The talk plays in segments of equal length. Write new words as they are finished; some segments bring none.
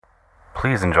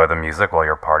Please enjoy the music while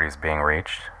your party's being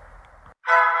reached.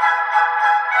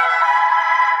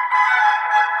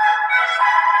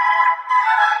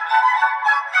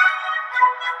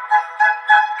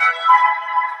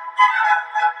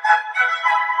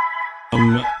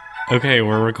 Okay,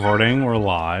 we're recording. We're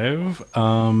live.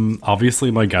 Obviously,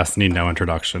 my guests need no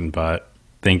introduction, but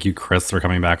thank you, Chris, for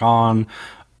coming back on.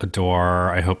 Adore,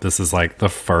 I hope this is like the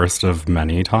first of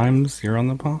many times you're on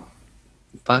the pod.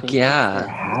 Fuck yeah.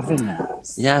 Thanks for having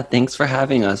us. Yeah, thanks for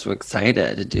having us. We're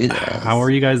excited to do this. How are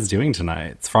you guys doing tonight?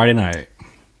 It's Friday night.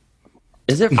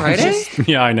 Is it Friday?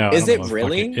 Yeah, I know. Is I it don't know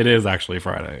really? It is actually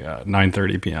Friday, yeah.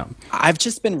 9:30 p.m. I've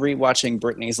just been rewatching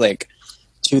Britney's like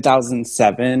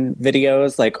 2007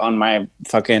 videos like on my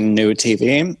fucking new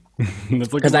TV.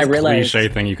 It's like the I most realized- cliche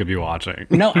thing you could be watching.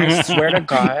 No, I swear to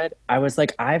God, I was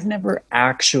like, I've never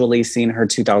actually seen her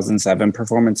 2007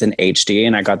 performance in HD,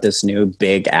 and I got this new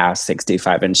big ass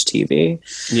 65-inch TV,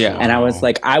 Yeah. and I was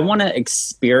like, I want to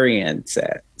experience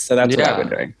it. So that's what I've been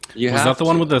doing. You Was have that the to.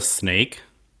 one with the snake?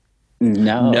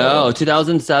 No, No,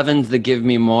 2007's The Give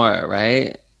Me More,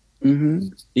 right? Mm-hmm.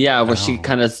 Yeah, where she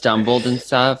kind of stumbled and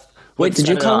stuff. Wait, What did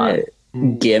you set call off? it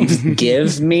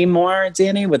give me more,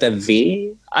 Danny, with a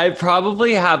V? I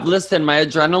probably have. Listen, my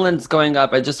adrenaline's going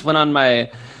up. I just went on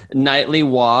my nightly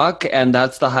walk, and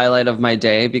that's the highlight of my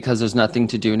day because there's nothing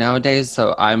to do nowadays.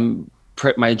 So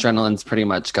my adrenaline's pretty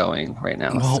much going right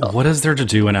now. Well, still. what is there to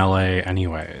do in LA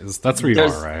anyways? That's where you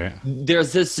There's- are, right?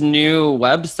 There's this new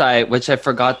website, which I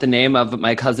forgot the name of, but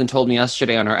my cousin told me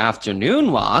yesterday on our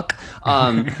afternoon walk.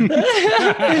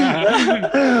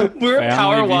 We're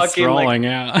power Family be walking, like, strolling,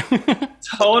 yeah.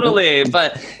 totally.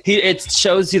 But it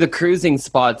shows you the cruising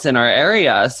spots in our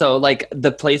area. So, like,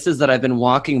 the places that I've been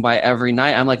walking by every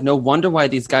night, I'm like, no wonder why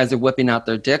these guys are whipping out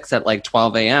their dicks at like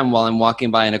 12 a.m. while I'm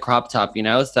walking by in a crop top, you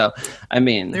know? So, I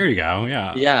mean, There you go,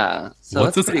 yeah. yeah. So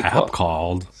What's that's this pretty app cool.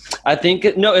 called? I think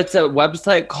it's a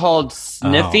website called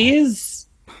Sniffies.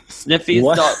 Sniffies.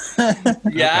 What?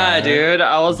 Yeah, Okay. dude.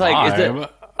 I was like, Vibe.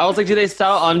 I was like, do they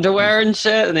sell underwear and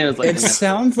shit? And they was like, It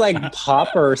sounds like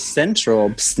Popper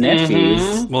Central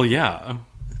Sniffies. Well, yeah.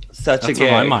 such a That's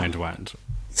where my gig. mind went.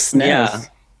 Sniff. Yeah,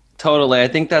 totally. I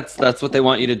think that's what they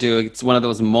want you to do. It's one of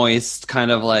those moist kind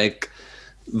of like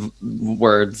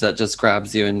words that just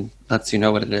grabs you and lets you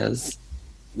know what it is.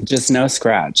 Just no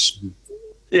scratch.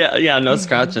 Yeah. No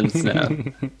scratch and sniff.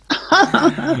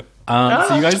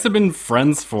 So you guys have been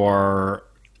friends for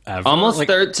ever? Almost Like,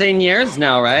 13 years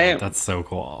now, right? That's so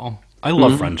cool. I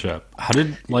love friendship. How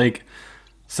did, like...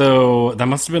 So that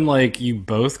must have been like you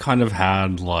both kind of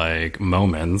had like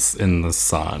moments in the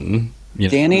sun. You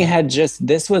know? Danny had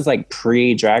this was like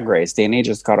pre-Drag Race. Danny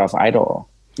just got off Idol.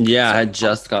 Yeah, I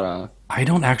just got off. I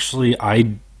don't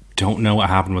know what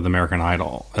happened with American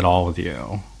Idol at all with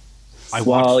you. I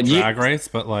Well, watched you- Drag Race,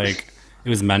 but like it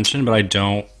was mentioned, but I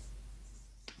don't.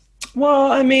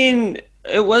 Well, I mean,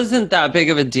 it wasn't that big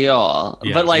of a deal.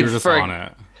 Yeah, but like you were just for on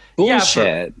it. Yeah,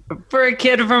 Bullshit. for a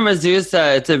kid from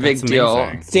Azusa, it's a big That's deal.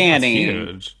 amazing. Danny. That's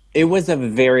huge. It was a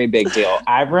very big deal.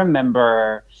 I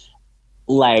remember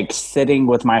like sitting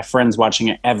with my friends watching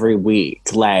it every week,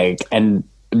 like, and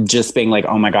just being like,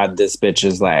 oh my God, this bitch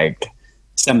is like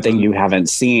something you haven't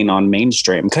seen on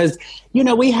mainstream. Cause, you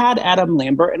know, we had Adam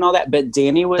Lambert and all that, but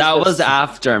Danny was. That the- was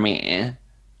after me.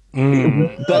 But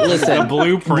The listen,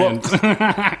 blueprint.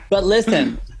 but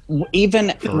listen,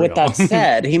 even For with real. that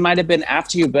said, he might have been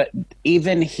after you, but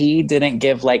even he didn't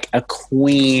give like a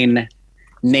queen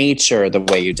nature the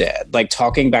way you did. Like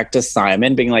talking back to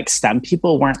Simon, being like, some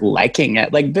people weren't liking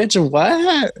it. Like, bitch,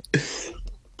 what?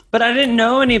 But I didn't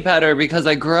know any better because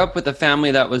I grew up with a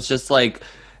family that was just like,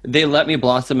 they let me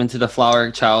blossom into the flower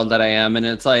child that I am. And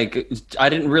it's like, I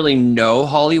didn't really know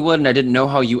Hollywood and I didn't know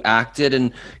how you acted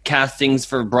in castings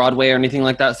for Broadway or anything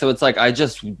like that. So it's like, I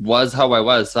just was how I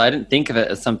was. So I didn't think of it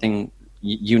as something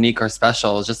unique or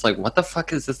special. It was just like, what the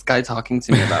fuck is this guy talking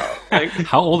to me about? Like,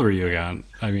 How old were you again?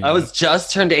 I mean, I was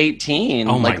just turned 18.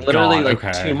 Oh my like literally God, like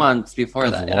okay. 2 months before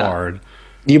good that. Yeah. Lord.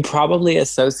 You probably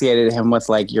associated him with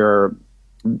like your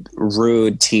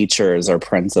rude teachers or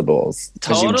principals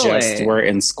because you just Totally. were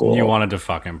in school. You wanted to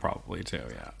fuck him probably too,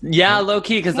 yeah. Yeah, low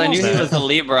key, because I knew he was a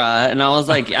Libra, and I was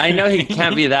like, I know he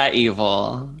can't be that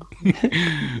evil.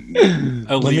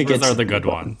 Oh, me Libras get are to- the good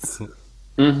ones.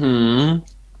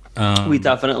 We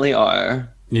definitely are.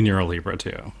 And you're a Libra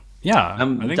too. Yeah. I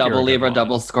I'm think you're a double good Libra, one.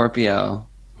 double Scorpio.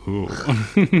 Ooh.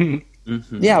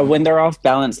 Yeah, when they're off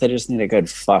balance, they just need a good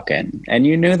fucking. And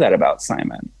you knew that about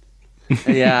Simon.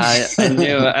 Yeah, I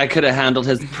knew I could have handled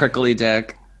his prickly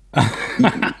dick.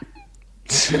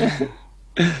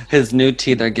 His new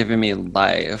teeth are giving me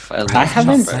life. I I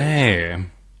haven't. Say.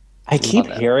 I keep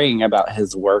Love it. hearing about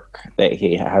his work that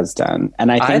he has done,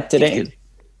 and I think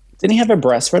didn't he have a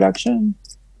breast reduction?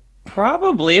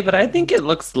 Probably, but I think it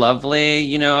looks lovely.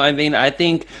 You know, I mean, I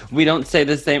think we don't say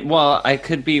the same. Well, I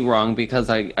could be wrong because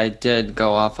I did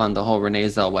go off on the whole Renee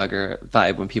Zellweger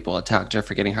vibe when people attacked her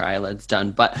for getting her eyelids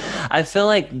done. But I feel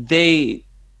like they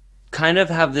kind of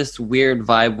have this weird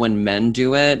vibe when men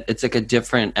do it. It's like a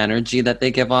different energy that they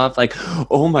give off. Like,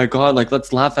 oh my God, like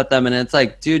let's laugh at them. And it's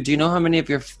like, dude, do you know how many of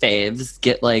your faves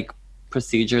get like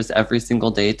procedures every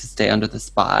single day to stay under the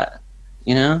spot?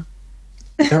 You know?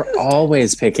 They're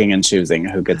always picking and choosing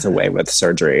who gets away with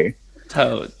surgery.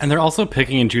 Totes. And they're also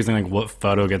picking and choosing like what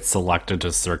photo gets selected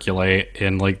to circulate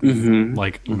in like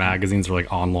magazines or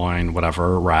like online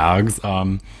whatever rags.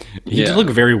 He did look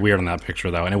very weird in that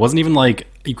picture though, and it wasn't even like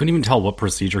you couldn't even tell what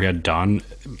procedure he had done.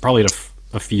 Probably had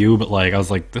a few, but like I was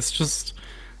like, this just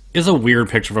is a weird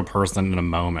picture of a person in a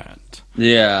moment.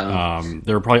 Yeah.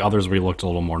 There were probably others where he looked a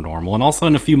little more normal, and also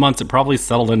in a few months it probably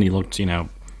settled in. He looked,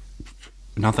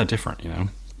 not that different,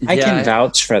 I can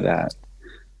vouch for that.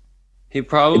 He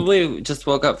probably just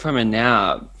woke up from a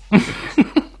nap.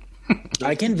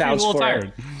 I can vouch little for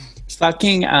tired. it.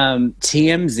 Fucking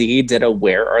TMZ did a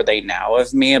Where Are They Now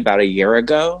of me about a year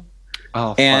ago.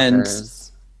 Oh, And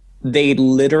fuckers. They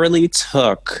literally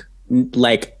took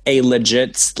like a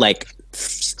legit like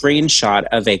screenshot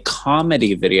of a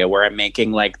comedy video where I'm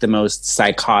making like the most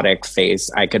psychotic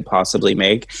face I could possibly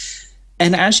make.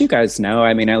 And as you guys know,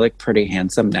 I mean, I look pretty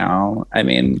handsome now. I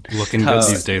mean, Looking good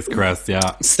these days, Chris.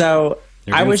 Yeah. so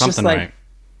You're I doing was just something like, right.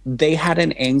 they had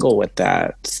an angle with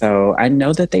that. So I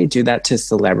know that they do that to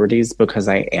celebrities because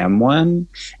I am one,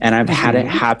 and I've had it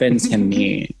happen to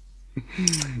me.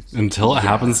 Until it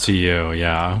happens to you,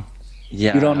 yeah.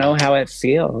 Yeah. You don't know how it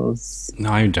feels.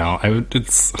 No, I don't.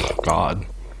 It's God.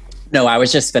 No, I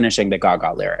was just finishing the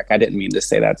Gaga lyric. I didn't mean to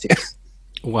say that to you.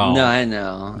 Well, No, I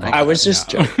know. I was just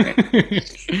joking.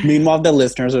 Meanwhile, the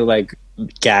listeners are like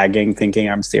gagging, thinking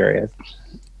I'm serious.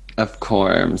 Of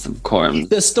course.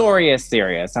 The story is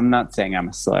serious. I'm not saying I'm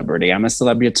a celebrity. I'm a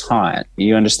celebutante.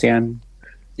 You understand?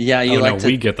 Yeah, you like to.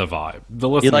 we get the vibe. The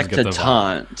You listeners like get to the vibe.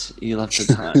 taunt. You love to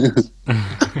taunt.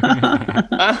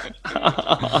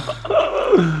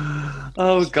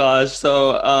 Oh gosh.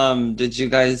 So, did you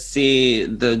guys see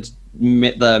the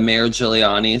Mayor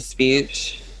Giuliani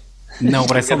speech? No,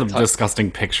 but I saw the disgusting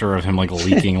picture of him like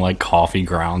leaking like coffee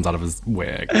grounds out of his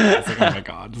wig. I was like, oh my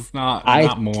God, just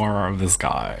not more of this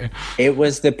guy. It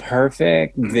was the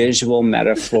perfect visual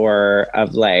metaphor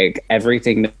of like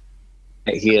everything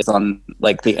that he is on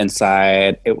like the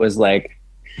inside. It was like,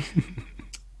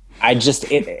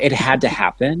 it had to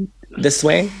happen this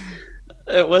way.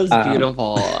 It was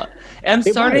beautiful. I'm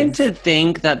starting was. to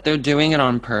think that they're doing it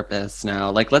on purpose now.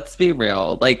 Like, let's be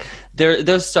real. Like,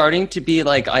 they're starting to be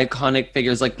like iconic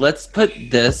figures. Like, let's put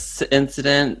this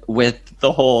incident with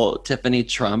the whole Tiffany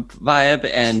Trump vibe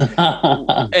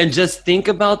and just think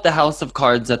about the house of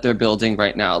cards that they're building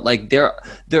right now. Like,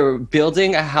 they're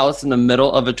building a house in the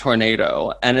middle of a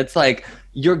tornado, and it's like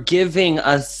you're giving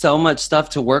us so much stuff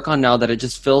to work on now that it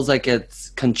just feels like it's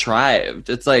contrived.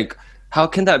 It's like, how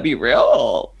can that be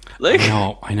real? Like,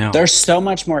 I know. They're so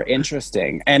much more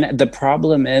interesting. And the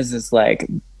problem is like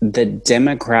the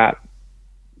Democrat,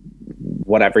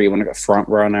 whatever you want to go, front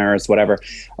runners, whatever,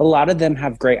 a lot of them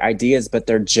have great ideas, but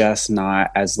they're just not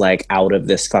as like out of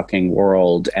this fucking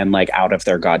world and like out of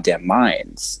their goddamn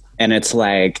minds. And it's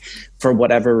like, for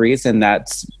whatever reason,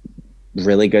 that's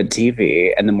really good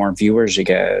TV. And the more viewers you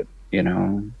get,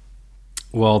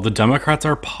 Well, the Democrats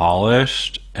are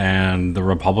polished, and the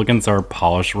Republicans are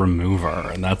polish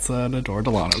remover, and that's an Adore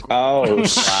Delano quote. Oh,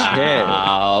 shit.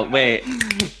 wow. Wait,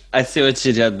 I see what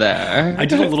you did there. I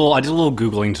did a little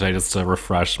Googling today just to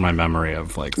refresh my memory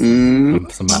of like some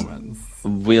moments.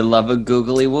 We love a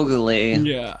googly woogly.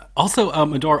 Yeah. Also,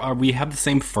 Adore, we have the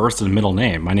same first and middle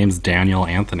name. My name's Daniel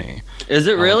Anthony. Is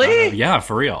it really? Yeah,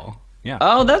 for real. Yeah.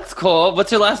 Oh, that's cool.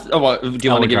 What's your last? Oh, what, do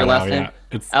you want to give your last name?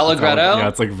 Allegretto? Yeah,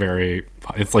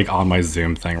 it's like on my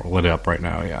Zoom thing lit up right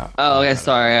now. Yeah. Oh, okay.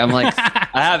 Sorry. I'm like,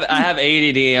 I have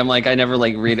ADD. I'm like, I never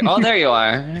like read it. Oh, there you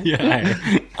are. Yeah.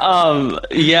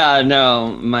 Yeah.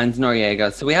 No, mine's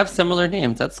Noriega. So we have similar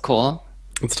names. That's cool.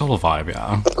 It's total vibe.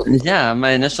 Yeah. Yeah.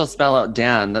 My initials spell out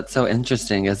Dan. That's so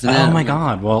interesting, isn't it? Oh my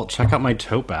God. Well, check out my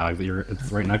tote bag.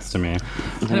 It's right next to me.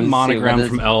 It's a monogram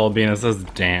from LLB and it says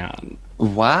Dan.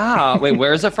 Wow. Wait,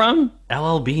 where is it from?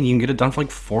 LLB, and you can get it done for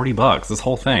like $40. This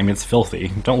whole thing. I mean, it's filthy.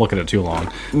 Don't look at it too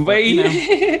long.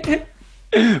 Wait.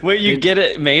 Wait, you get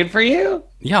it made for you?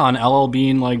 Yeah, on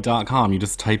llbean.com. You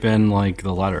just type in like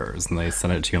the letters and they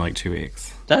send it to you in like 2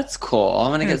 weeks. That's cool.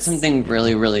 I'm gonna get something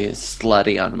really, really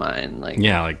slutty on mine. Like,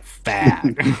 Yeah, like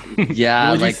fag.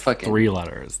 yeah, We'll like use fucking. 3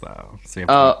 letters though. So you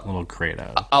have to be a little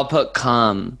creative. I'll put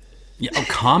cum. Yeah,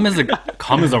 calm is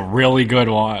a really good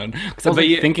one. Because I was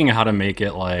like, thinking how to make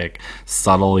it like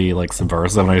subtly like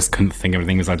subversive, and I just couldn't think of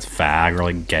anything besides fag or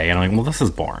like gay. And I'm like, well, this is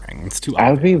boring. It's too.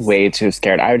 I would be obvious. way too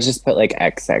scared. I would just put like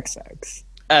XXX.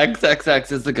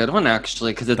 XXX is the good one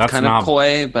actually because it's That's kind not- of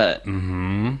coy, but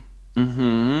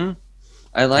Mm-hmm.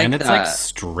 I like And it's that. like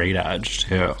straight edge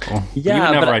too. Yeah, you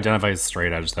would never but- identify as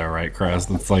straight edge though, right, Chris?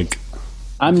 It's like,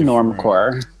 I'm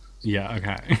normcore. yeah,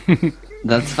 okay.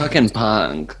 That's fucking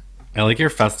punk. I like your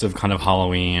festive kind of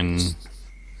Halloween.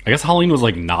 I guess Halloween was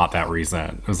like not that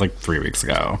recent. It was like 3 weeks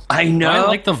ago. I know. But I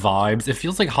like the vibes. It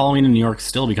feels like Halloween in New York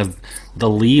still because the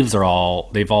leaves are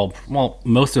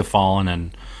most have fallen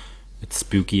and it's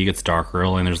spooky. It gets dark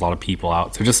early and there's a lot of people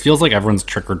out. So it just feels like everyone's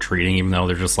trick or treating, even though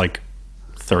they're just like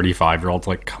 35-year-olds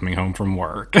like coming home from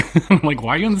work. I'm like,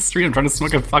 why are you on the street? I'm trying to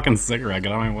smoke a fucking cigarette.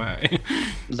 Get out of my way.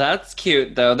 That's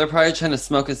cute though. They're probably trying to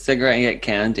smoke a cigarette and get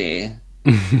candy.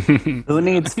 Who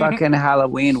needs fucking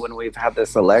Halloween when we've had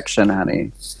this election,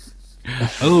 honey?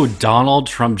 Oh, Donald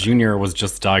Trump Jr. was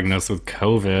just diagnosed with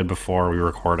COVID before we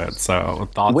recorded. So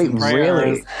thoughts Wait, and prayers.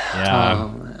 really?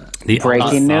 Yeah. The Breaking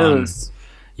eldest son. news.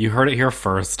 You heard it here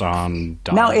first on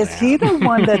Donald. Now, is he the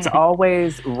one that's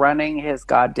always running his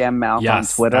goddamn mouth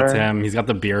Yes, on Twitter? that's him. He's got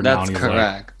the beard now. That's And he's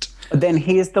correct. Then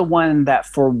he's the one that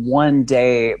for one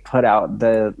day put out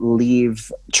the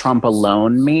 "Leave Trump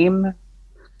Alone" meme.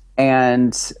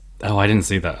 And Like, oh, I didn't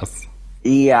see this.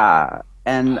 yeah,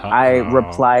 and I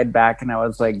replied back and I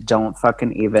was like, don't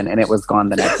fucking even. And it was gone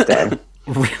the next day.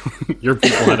 Your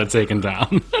people had it taken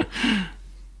down.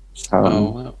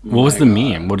 So, What was the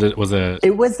meme? Was it?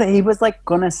 it was, he was like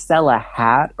going to sell a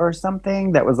hat or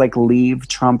something that was like, "Leave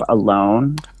Trump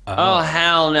alone." Oh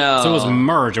hell no! So it was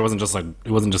merch. It wasn't just a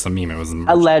meme. It was merch.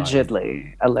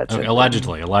 Allegedly. Okay,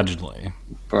 allegedly.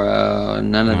 Bro,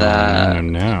 none of that.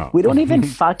 No. We don't even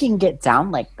fucking get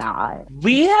down like that.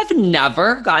 We have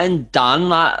never gotten done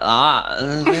like that.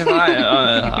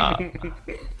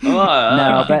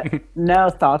 No, but no,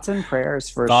 thoughts and prayers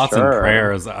for Thoughts sure. and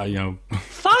prayers.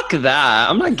 Fuck that.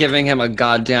 I'm not giving him a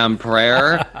goddamn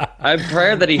prayer. I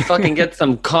pray that he fucking gets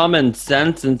some common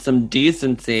sense and some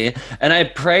decency. And I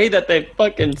pray that they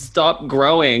fucking stop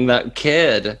growing that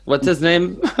kid. What's his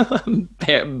name?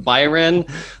 Byron.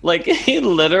 Like, he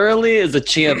literally is a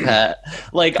chia pet.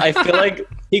 Like, I feel like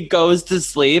he goes to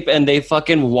sleep and they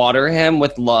fucking water him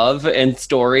with love and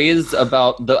stories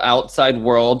about the outside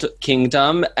world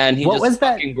kingdom. And he What just was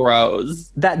that? fucking grows.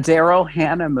 That Daryl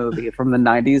Hannah movie from the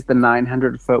 90s, The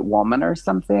 900-Foot Woman or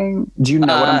something. Do you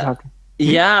know what I'm talking?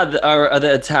 Yeah,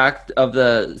 the attack of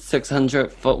the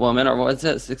 600-foot woman, or what was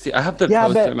it? 60. I have the Yeah,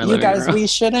 poster but in my you living guys, room. we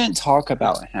shouldn't talk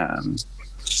about him.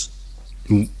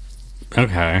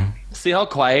 Okay. See how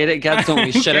quiet it gets when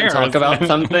we shouldn't cares? talk about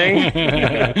something?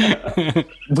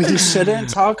 We shouldn't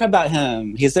talk about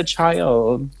him. He's a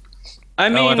child. I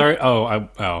mean,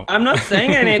 Oh. I'm not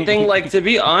saying anything. Like, to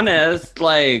be honest,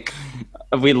 like,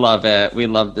 we love it. We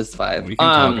love this vibe. We can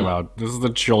talk about. This is the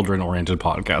children-oriented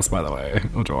podcast, by the way.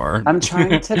 Adore. I'm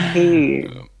trying to pee.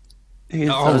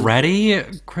 Already,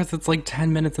 Chris. It's like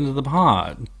 10 minutes into the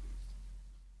pod.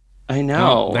 I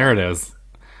know. Oh, there it is.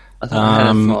 I thought I had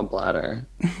a small bladder.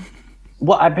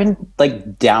 Well, I've been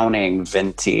like downing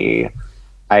venti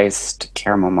iced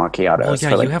caramel macchiatos. Well, yeah,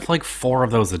 for, like, you have like 4 of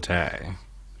those a day.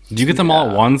 Do you get them all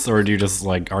at once, or do you just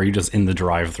like? Are you just in the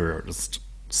drive-through, just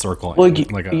circling? Well,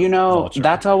 like a you know, vulture?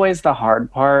 that's always the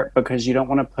hard part because you don't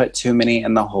want to put too many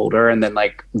in the holder and then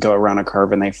like go around a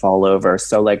curve and they fall over.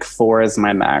 So like 4 is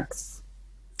my max.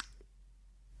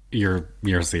 You're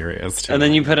serious. Too. And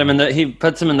then you put him he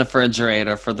puts him in the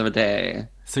refrigerator for the day.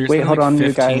 So you're Wait, spending hold like on,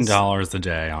 you guys. $15 a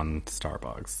day on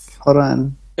Starbucks. Hold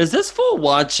on. Is this for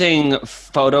watching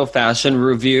photo fashion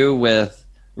review with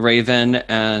Raven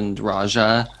and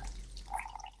Raja?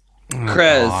 Oh,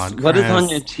 Chris, God, what is on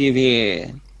Chris. your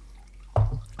TV?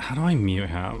 How do I mute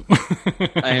him?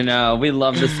 I know. We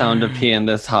love the sound of pee in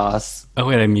this house. Oh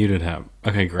wait, I muted him.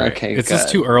 Okay, great. Okay, it's just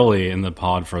good. too early in the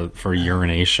pod for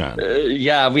urination.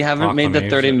 Yeah, we haven't made the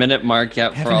Proclamation. 30-minute mark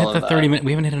yet We for haven't all hit of the that. 30 minute.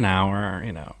 We haven't hit an hour.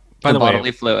 By The the way,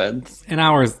 bodily fluids. an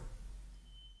hour is.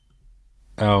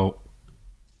 Oh.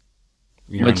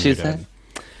 You're What'd she unmuted. say?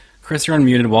 Chris, you're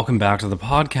unmuted. Welcome back to the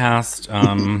podcast,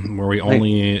 where we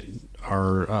only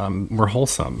are we're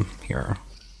wholesome here.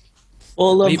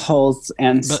 Full of Wait, holes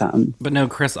and some. But no,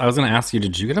 Chris, I was going to ask you,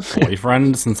 did you get a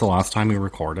boyfriend since the last time we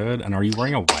recorded? And are you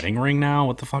wearing a wedding ring now?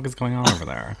 What the fuck is going on over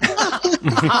there?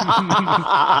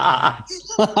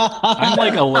 I'm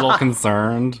like a little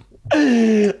concerned.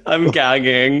 I'm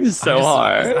gagging so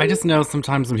hard. I just know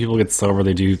sometimes when people get sober,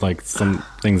 they do like some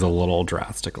things a little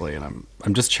drastically, and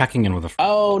I'm just checking in with a friend.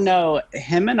 Oh no,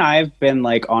 him and I have been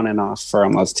like on and off for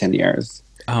almost 10 years.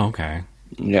 Oh, okay.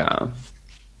 Yeah.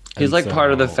 He's And like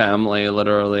part of the so- family,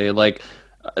 literally. Like,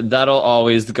 that'll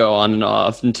always go on and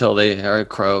off until they are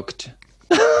croaked.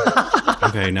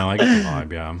 Okay, no, I get the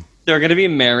vibe, yeah. They're going to be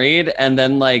married, and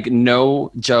then, like,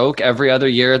 no joke, every other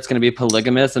year it's going to be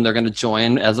polygamous, and they're going to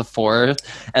join as a fourth.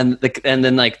 And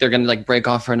then, like, they're going to, like, break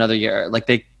off for another year. Like,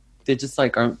 they just,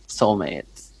 like, are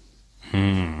soulmates.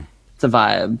 It's a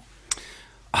vibe.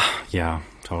 Yeah,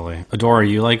 totally. Adore, are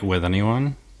you like with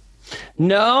anyone?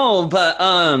 No, but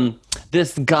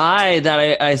this guy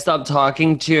that I stopped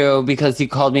talking to because he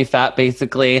called me fat,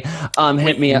 basically,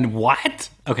 hit me up. What?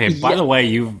 Okay, by the way,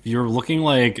 you're looking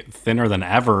like thinner than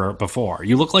ever before.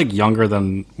 You look like younger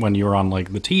than when you were on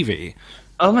like the TV.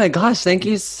 Oh my gosh, thank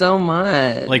you so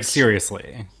much. Like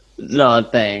seriously. No,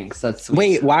 thanks. That's sweet.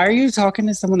 Wait, why are you talking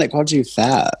to someone that called you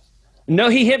fat? No,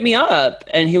 he hit me up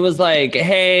and he was like,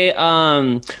 "Hey,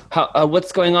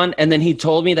 what's going on?" And then he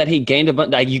told me that he gained a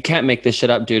bunch. Like, you can't make this shit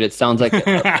up, dude. It sounds like,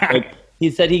 he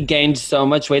said he gained so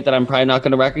much weight that I'm probably not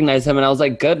going to recognize him. And I was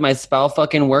like, "Good, my spell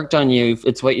fucking worked on you.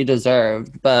 It's what you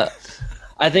deserved." But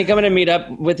I think I'm going to meet up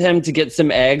with him to get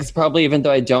some eggs, probably, even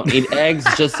though I don't eat eggs,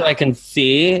 just so I can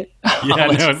see. Yeah,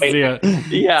 no, see it.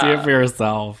 Yeah. See it for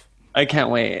yourself. I can't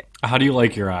wait. How do you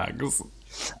like your eggs?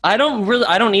 I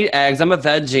don't eat eggs. I'm a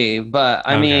veggie, but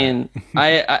I Okay. mean,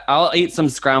 I'll eat some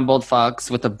scrambled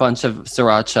fucks with a bunch of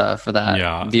sriracha for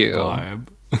that view. Vibe.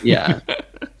 Yeah,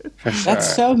 for sure.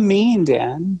 That's so mean,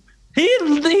 Dan.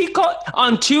 He called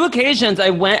on 2 occasions. I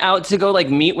went out to go like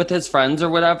meet with his friends or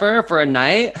whatever for a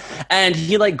night, and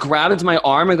he like grabbed my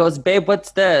arm and goes, "Babe,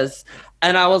 what's this?"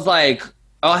 And I was like,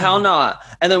 "Oh hell no!"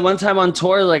 And then one time on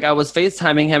tour, like I was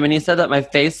FaceTiming him, and he said that my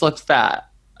face looked fat.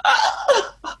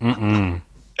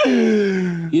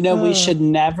 You know, we should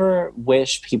never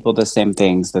wish people the same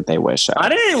things that they wish us. I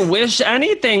didn't wish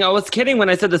anything. I was kidding when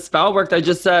I said the spell worked. I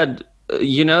just said,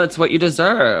 it's what you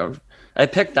deserve. I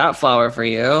picked that flower for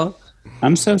you.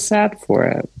 I'm so sad for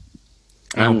it.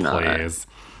 I'm Oh, not. please.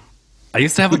 I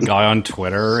used to have a guy on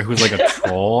Twitter who was like a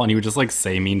troll, and he would just like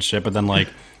say mean shit, but then like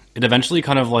it eventually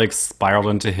kind of like spiraled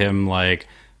into him like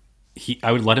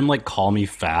I would let him like call me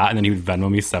fat, and then he would Venmo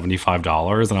me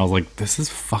 $75, and I was like, this is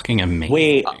fucking amazing.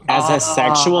 Wait, as a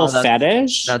sexual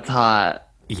fetish? That's hot.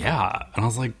 Yeah, and I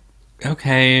was like,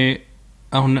 okay,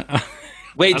 oh no,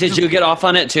 Wait, did you get off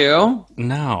on it too?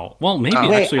 no. Well, maybe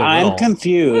Wait, actually a little. I'm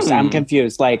confused. I'm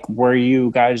confused. Like, were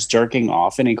you guys jerking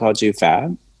off and he called you fat?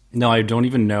 No, I don't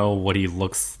even know what he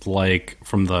looks like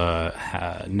from the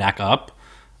neck up.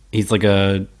 He's like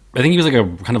I think he was like a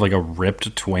kind of like a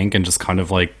ripped twink and just kind of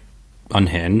like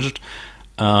unhinged.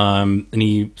 And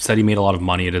he said he made a lot of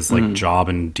money at his like job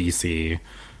in DC,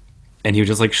 and he would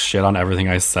just like shit on everything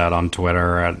I said on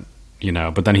Twitter, and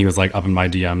but then he was like up in my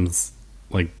DMs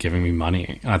like giving me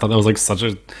money, and I thought that was like such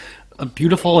a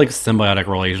beautiful like symbiotic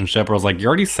relationship where I was like, you're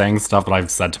already saying stuff that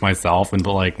I've said to myself,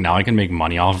 but like now I can make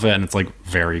money off of it, and it's like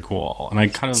very cool. And I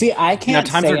kind of See, I can't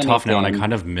times say are tough now, and I anything.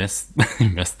 kind of miss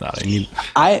miss that. I need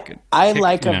I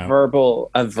like a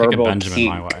verbal pick a Benjamin kink.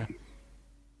 my way.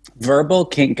 Verbal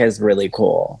kink is really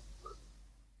cool.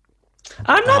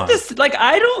 I'm not this, like,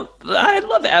 I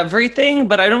love everything,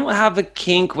 but I don't have a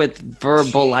kink with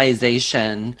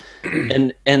verbalization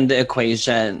in the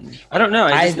equation. I don't know.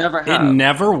 I just never It have.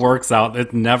 never works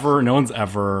out. No one's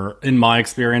ever, in my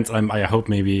experience, I hope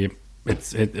maybe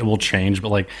it will change, but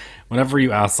like whenever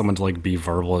you ask someone to like be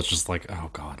verbal, it's just like, oh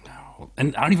God, no.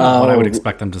 And I don't even know what I would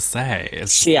expect them to say.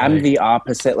 It's See, just I'm like- the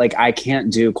opposite. Like, I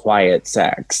can't do quiet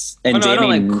sex. And Oh, no, I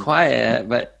Jamie don't like quiet,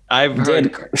 but I've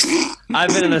heard. I've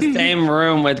been in the same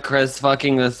room with Chris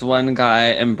fucking this one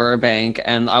guy in Burbank,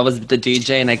 and I was the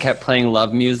DJ, and I kept playing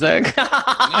love music. And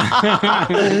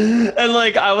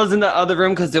like I was in the other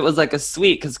room because it was like a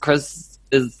suite, because Chris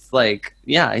is like,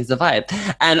 yeah, he's a vibe.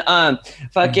 And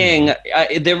fucking,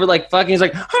 they were like fucking. He's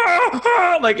like,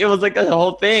 like it was like a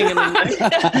whole thing, and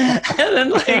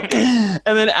then,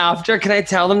 and then after, can I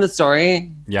tell them the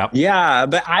story? Yep. Yeah,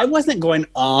 but I wasn't going,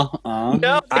 No,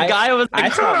 the guy was I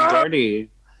like, felt dirty.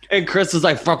 and Chris was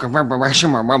like, fucking,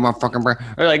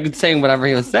 or like saying whatever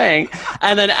he was saying.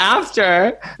 And then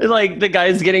after, like the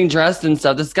guy's getting dressed and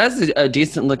stuff, this guy's a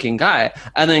decent looking guy.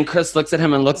 And then Chris looks at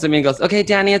him and looks at me and goes, okay,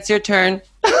 Danny, it's your turn.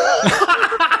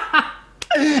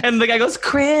 And the guy goes,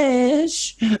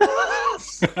 Chris.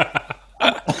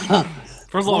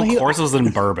 First of all, of course, it was in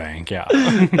Burbank. Yeah.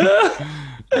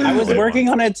 I was working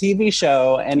on a TV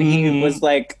show, and he was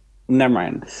like, never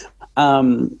mind.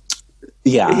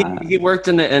 Yeah. He worked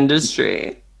in the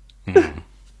industry.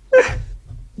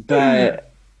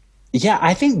 But yeah,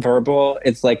 I think verbal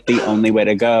is like the only way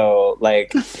to go.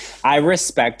 Like, I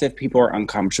respect if people are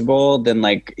uncomfortable, then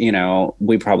like, you know,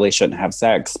 we probably shouldn't have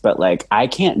sex. But like, I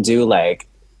can't do like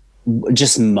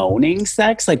just moaning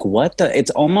sex. Like, what the? It's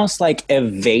almost like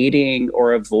evading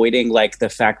or avoiding like the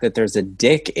fact that there's a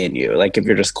dick in you. Like, if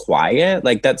you're just quiet,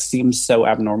 like that seems so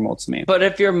abnormal to me. But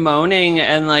if you're moaning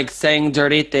and like saying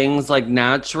dirty things like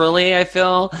naturally, I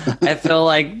feel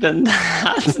like then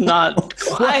that's not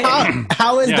quiet.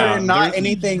 How is Yeah, there not there's-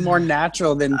 anything more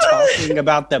natural than talking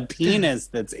about the penis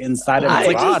that's inside of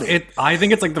its body? I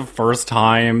think it's like the first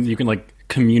time you can like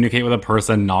communicate with a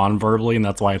person non-verbally, and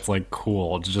that's why it's like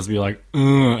cool to just be like "Ugh,"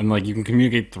 and like you can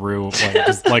communicate through like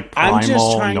just like I'm just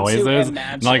primal trying to noises imagine.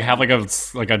 and like have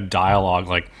like a dialogue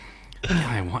like, yeah,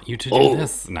 I want you to do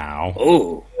this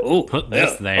now. Put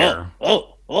this there.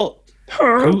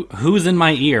 Who's in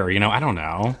my ear? You know, I don't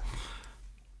know.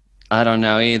 I don't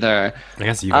know either. I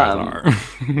guess you guys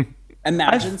are.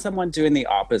 Imagine someone doing the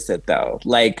opposite, though,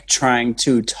 like trying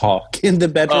to talk in the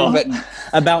bedroom, but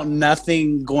about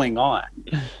nothing going on.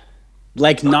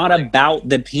 Like, not about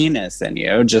the penis in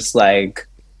you, just like.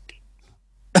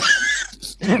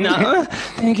 No,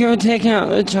 thank you for taking out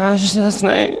the trash last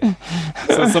night.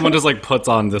 So someone just like puts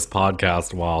on this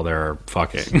podcast while they're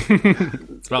fucking.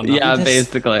 It's about nothing. Yeah,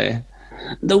 basically.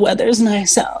 The weather's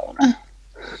nice out.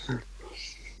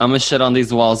 I'm gonna shit on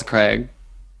these walls, Craig.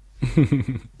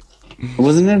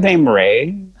 Wasn't his name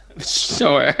Ray?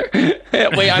 Sure.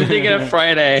 Wait, I'm thinking of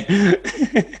Friday.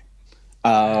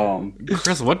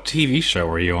 Chris, what TV show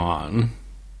were you on?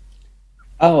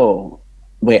 Oh,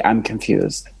 wait, I'm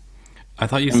confused. I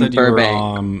thought you said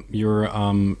Burbank. you were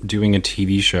doing a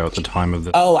TV show at the time of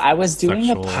this. Oh, I was doing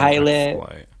a pilot.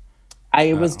 exploit.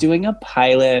 I was doing a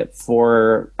pilot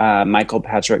for Michael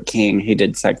Patrick King. He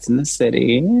did Sex in the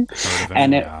City.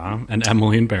 And and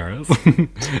Emily in Paris.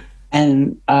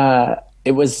 And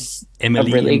it was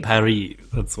Emily in Paris.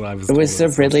 That's what I was. It was a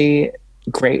really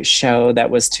great show that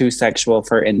was too sexual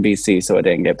for NBC, so it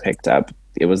didn't get picked up.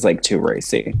 It was like too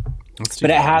racy.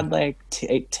 But it had like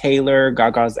Taylor,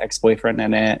 Gaga's ex-boyfriend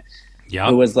in it,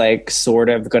 who was like sort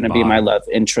of going to be my love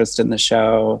interest in the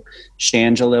show.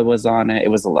 Shangela was on it. It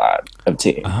was a lot of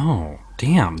tea. Oh,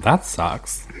 damn, that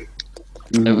sucks.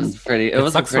 It was pretty. It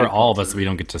was sucks for all of us. We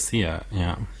don't get to see it.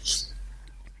 Yeah.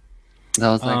 That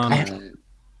was like.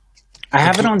 I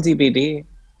have it on DVD.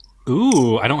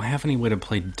 Ooh, I don't have any way to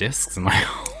play discs in my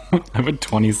home. I have a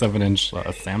 27-inch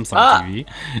Samsung TV.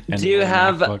 And Do you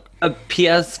have MacBook. a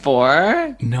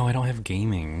PS4? No, I don't have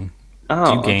gaming.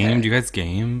 Oh, do you game? okay. Do you guys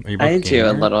game? Are you both I do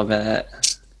a gamers? little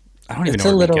bit. I don't even It's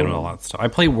know a where to begin little- with all that stuff. I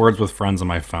play Words with Friends on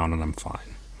my phone, and I'm fine.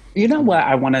 You know what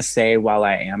I want to say while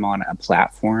I am on a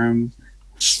platform?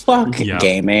 Fuck Yeah.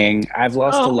 gaming. I've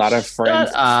lost a lot of friends.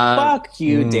 up. Fuck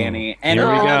you, Danny. And Here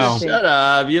we all go. the things- Shut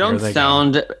up! You Here don't they go.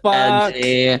 sound Fuck.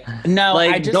 edgy. No, I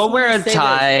Like, just don't wear wanna a say this.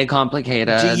 tie.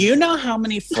 Complicated. Do you know how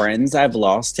many friends I've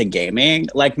lost to gaming?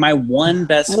 Like my one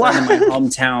best friend in my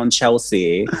hometown,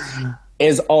 Chelsea,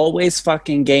 is always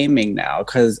fucking gaming now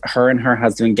because her and her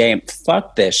husband game.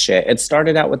 Fuck this shit. It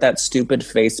started out with that stupid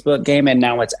Facebook game and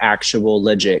now it's actual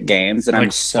legit games. And I'm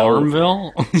Like so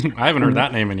Farmville? I haven't heard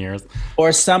that name in years.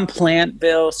 or some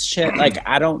Plantville shit. Like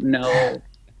I don't know.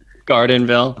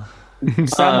 Gardenville?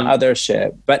 Some other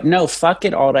shit. But no, fuck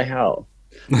it all to hell.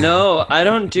 No, I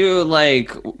don't do like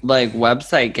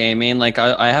website gaming. Like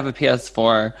I have a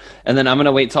PS4, and then I'm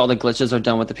gonna wait till all the glitches are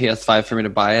done with the PS5 for me to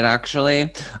buy it. Actually,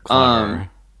 Clever.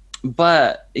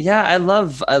 but yeah, I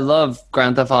love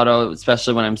Grand Theft Auto,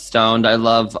 especially when I'm stoned. I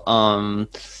love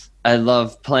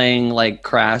playing like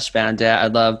Crash Bandit. I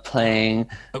love playing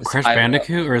Crash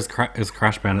Bandicoot, or is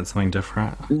Crash Bandit something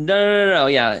different? No.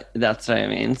 Yeah, that's what I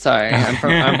mean. Sorry,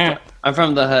 I'm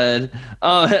from the hood.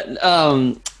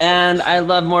 And I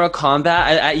love Mortal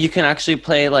Kombat. You can actually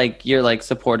play like your like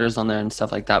supporters on there and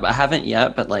stuff like that. But I haven't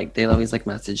yet. But like they always like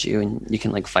message you and you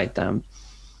can like fight them.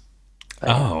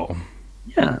 Oh.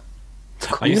 Yeah.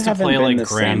 I used to haven't play been like the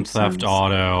Grand same Theft since.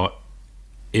 Auto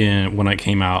when I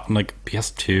came out on like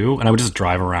PS2, and I would just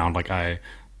drive around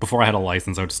before I had a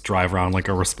license. I would just drive around like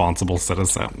a responsible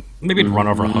citizen. Maybe I'd run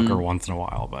over a hooker once in a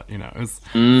while, but you know, it's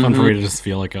fun for me to just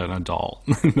feel like an adult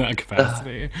in that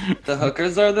capacity. The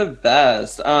hookers are the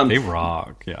best. They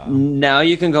rock, yeah. Now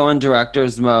you can go in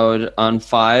director's mode on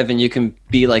 5 and you can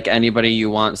be like anybody you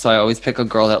want. So I always pick a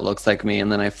girl that looks like me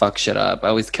and then I fuck shit up. I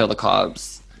always kill the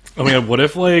cops. Oh my god, what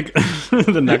if like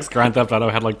the next Grand Theft Auto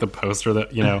had like the poster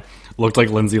that, you know, looked like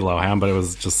Lindsay Lohan, but it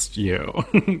was just you?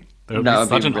 That would be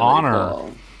such an really honor.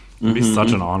 cool. It'd be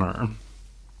such an honor.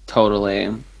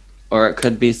 Totally. Or it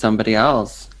could be somebody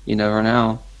else. You never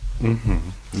know.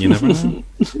 You never know.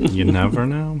 You never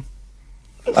know.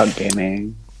 Fuck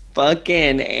gaming.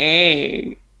 Fucking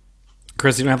A.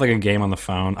 Chris, you don't have like a game on the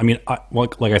phone. I mean,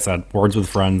 like I said, words with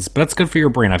friends, but that's good for your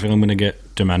brain. I feel I'm going to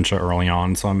get dementia early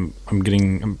on, so I'm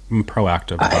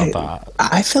proactive about that.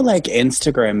 I feel like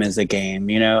Instagram is a game.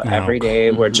 You know, every day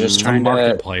we're just It's a trying to.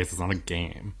 marketplace. It's not a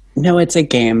game. No, it's a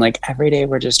game. Like every day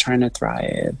we're just trying to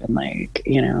thrive, and like,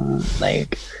 you know,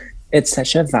 like it's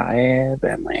such a vibe,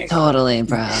 and like Totally,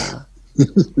 bro. I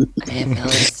feel the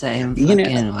same You know-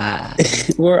 fucking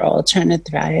way. we're all trying to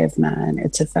thrive, man.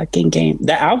 It's a fucking game.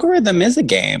 The algorithm is a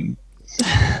game.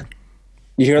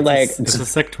 You're like, It's a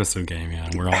sick, twisted game, yeah.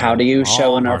 We're all, How do you all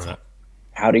show part enough- of it.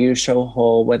 how do you show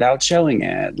whole without showing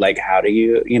it? Like, how do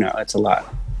you, you know, it's a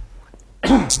lot.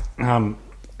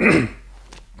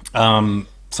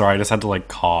 Sorry, I just had to like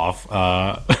cough.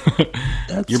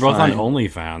 That's You're both fine. on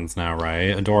OnlyFans now,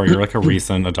 right? Adora, you're like a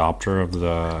recent adopter of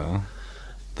the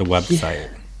website.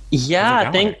 Yeah, How's it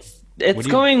going? thanks. It's What do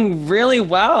you- going really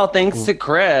well, thanks to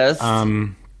Chris.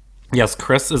 Yes,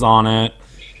 Chris is on it,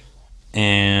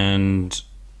 and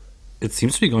it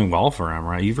seems to be going well for him,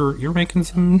 right? You're making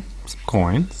some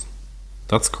coins.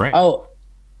 That's great. Oh,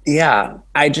 yeah.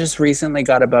 I just recently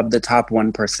got above the top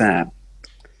 1%.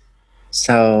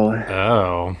 So,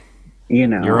 Oh, you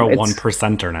know, you're a it's-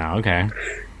 1%er now. Okay.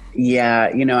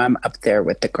 Yeah, you know, I'm up there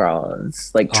with the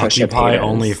girls, like Trisha Occupy Paytas.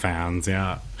 OnlyFans,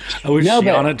 yeah. Oh, is No, she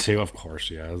but- on it too? Of course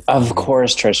she is. Of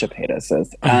course, Trisha Paytas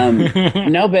is.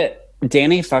 No, but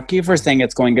Danny, fuck you for saying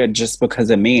it's going good just because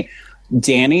of me.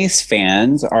 Danny's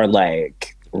fans are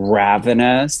like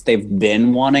ravenous. They've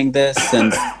been wanting this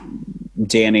since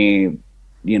Danny,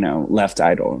 you know, left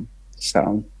Idol.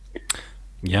 So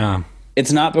Yeah.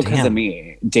 it's not because Damn. of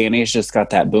me. Danny's just got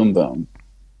that boom boom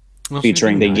Well, she's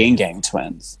featuring the nice. Yin Gang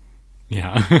twins.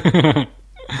 Yeah.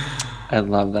 I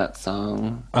love that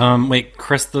song. Wait,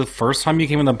 Chris, the first time you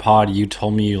came in the pod, you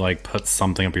told me you like put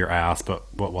something up your ass, but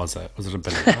what was it? Was it a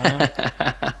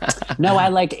banana? No, I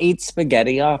like ate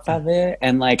spaghetti off of it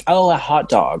and like, oh, a hot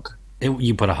dog.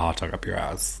 You put a hot dog up your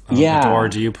ass. Yeah. Or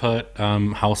do you put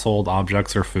household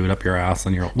objects or food up your ass?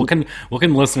 And what can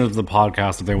listeners of the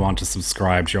podcast, if they want to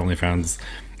subscribe to your OnlyFans,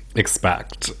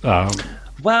 expect?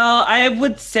 Well, I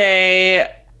would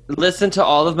say listen to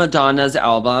all of Madonna's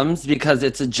albums because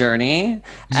it's a journey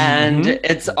and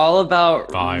it's all about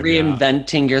Vibe,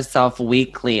 reinventing yourself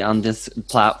weekly on this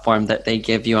platform that they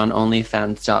give you on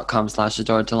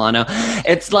onlyfans.com/Adora Delano.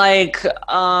 It's like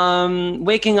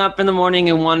waking up in the morning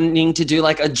and wanting to do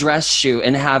like a dress shoot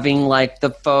and having like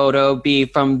the photo be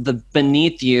from the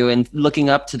beneath you and looking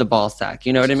up to the ball sack.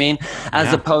 You know what I mean? As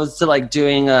Yeah. opposed to like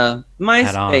doing a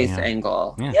MySpace yeah.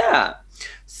 angle. Yeah. Yeah.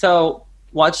 So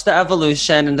watch the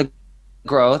evolution and the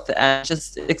growth and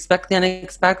just expect the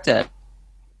unexpected.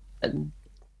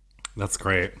 That's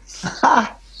great.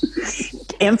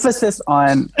 Emphasis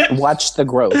on watch the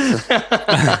growth.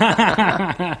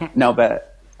 No,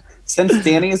 but since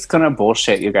Danny's gonna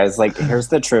bullshit you guys, like, here's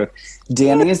the truth.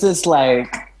 Danny's is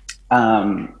like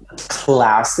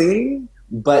classy,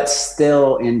 but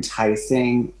still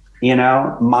enticing, you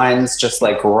know? Mine's just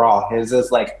like raw. His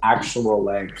is like actual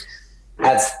like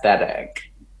aesthetic.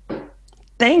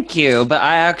 Thank you, but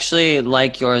I actually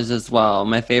like yours as well.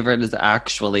 My favorite is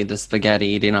actually the spaghetti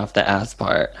eating off the ass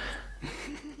part.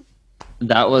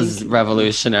 That was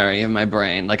revolutionary in my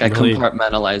brain. Like I Really?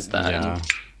 compartmentalized that. Yeah.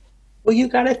 Well, you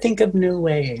gotta think of new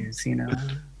ways, you know?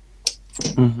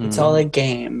 Mhm. It's all a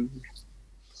game.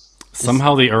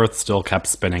 Somehow the Earth still kept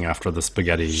spinning after the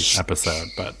spaghetti episode,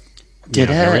 but Did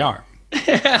Here it? we are.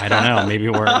 I don't know.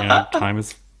 Maybe time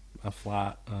is a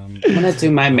flat. I'm gonna do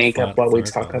my makeup while we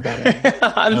circle. talk about it.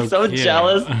 I'm so Okay.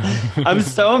 jealous. I'm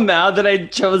so mad that I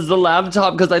chose the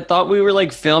laptop because I thought we were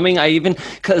like filming.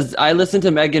 Because I listened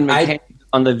to Megan McCain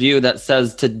on The View that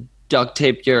says to duct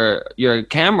tape your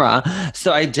camera.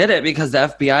 So I did it because the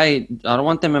FBI, I don't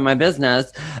want them in my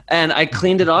business. And I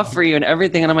cleaned it off for you and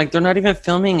everything. And I'm like, they're not even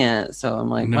filming it. So I'm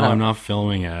like, No, whatever. I'm not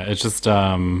filming it. It's just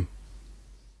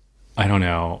I don't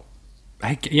know.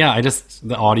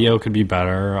 The audio could be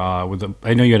better.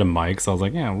 I know you had a mic, so I was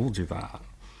like, yeah, we'll do that.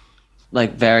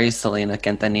 Like very Selena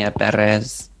Quintanilla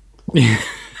Perez.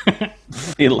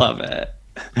 We love it.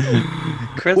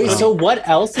 Chris, Wait, so what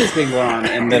else has been going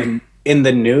on in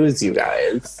the news, you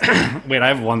guys? Wait, I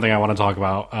have one thing I want to talk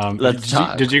about. Let's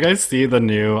talk. Did you guys see the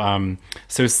new?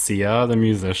 So Sia, the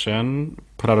musician,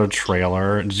 put out a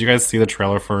trailer. Did you guys see the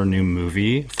trailer for a new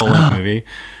movie, full-length movie?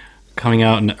 coming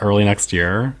out in early next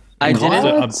year. I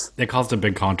didn't. It caused a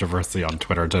big controversy on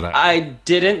Twitter today. I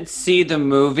didn't see the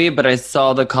movie, but I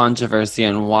saw the controversy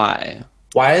and why.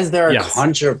 Why is there a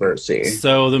controversy?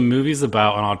 So the movie's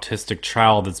about an autistic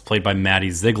child that's played by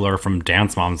Maddie Ziegler from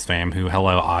Dance Moms fame, who,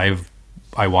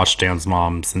 I watched Dance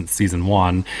Mom since season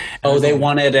 1. Oh, they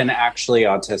wanted an actually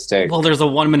autistic. Well, there's a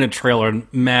 1-minute trailer, and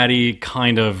Maddie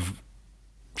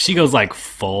she goes like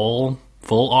full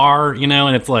R,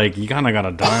 and it's like, you kind of got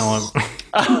to dial it.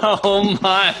 Oh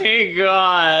my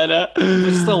god.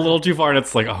 It's just a little too far, and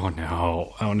it's like, oh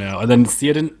no. And then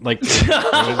Sia didn't like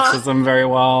criticism very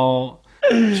well.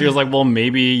 She was like, well,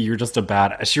 maybe you're just a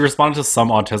bad... She responded to some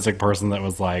autistic person that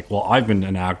was like, well, I've been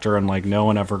an actor, and like, no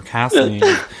one ever cast me.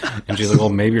 And she's like, well,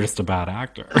 maybe you're just a bad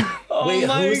actor. Wait,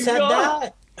 who said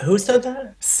that? Who said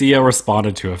that? Sia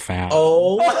responded to a fan.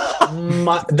 Oh,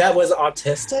 that was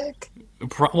autistic?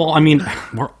 Well, I mean,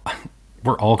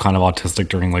 we're all kind of autistic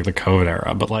during like the COVID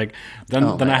era, but like then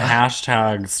a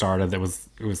hashtag started that was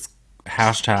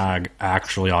hashtag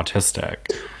actually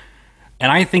autistic.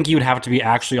 And I think you'd have to be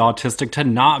actually autistic to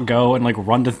not go and like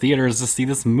run to theaters to see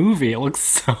this movie. It looks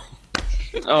so...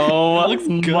 Oh, it looks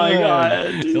good. My God.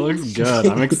 It looks good.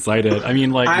 I'm excited. I mean,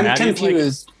 like, I'm Maddie's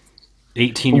confused. Like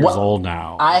 18 years old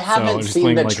now. I haven't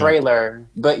seen the like trailer,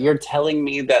 but you're telling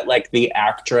me that like the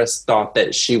actress thought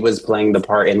that she was playing the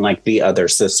part in like The Other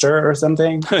Sister or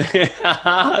something?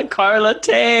 Carla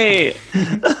Tate.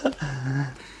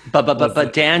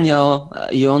 But Daniel,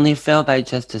 you only fell by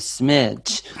just a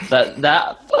smidge.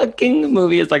 That fucking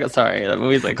movie is like... Sorry, that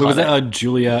movie's like... Was it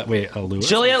Juliette Lewis?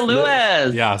 Juliette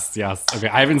Lewis! Yes. Okay,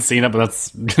 I haven't seen it, but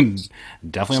that's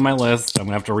definitely on my list. I'm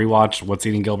going to have to rewatch What's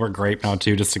Eating Gilbert Grape now,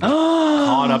 too, just to get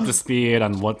caught up to speed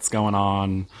on what's going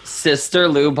on. Sister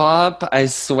Lubop, I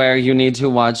swear you need to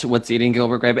watch What's Eating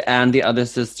Gilbert Grape and The Other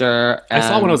Sister. I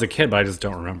saw it when I was a kid, but I just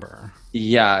don't remember.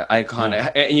 Yeah,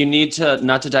 iconic. And you need to,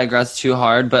 not to digress too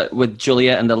hard, but with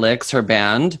Julia and the Licks, her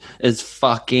band is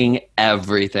fucking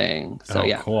everything. So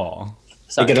yeah, cool.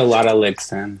 So get a lot of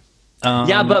licks in.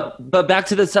 Yeah, but back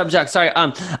to the subject. Sorry.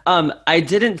 I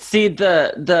didn't see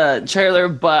the trailer,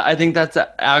 but I think that's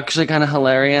actually kind of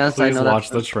hilarious. Please I know watch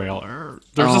the trailer.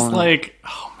 There's just like,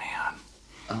 oh man.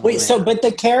 Wait, so but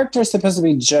the character's supposed to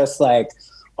be just like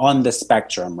on the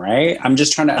spectrum, right? I'm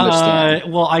just trying to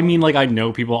understand. Well, I mean, like, I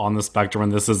know people on the spectrum,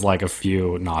 and this is like a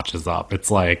few notches up.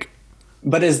 It's like,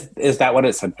 but is that what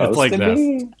it's supposed like to this.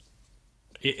 be?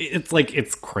 It's like,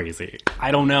 it's crazy.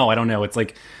 I don't know. It's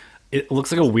like, it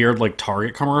looks like a weird like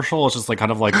Target commercial. It's just like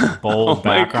kind of like bold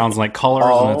backgrounds and like colors,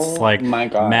 and it's like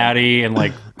Maddie and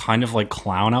like kind of like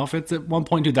clown outfits at one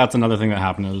point. Dude, that's another thing that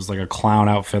happened. It was like a clown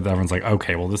outfit that everyone's like,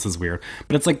 okay, well, this is weird.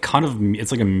 But it's like kind of,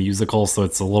 it's like a musical, so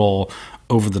it's a little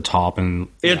over the top. And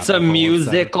it's a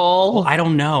musical. Well, I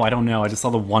don't know. I just saw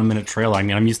the 1-minute trailer. I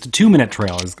mean, I'm used to 2-minute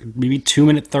trailers, maybe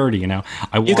 2-minute 30. You know,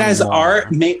 you guys are.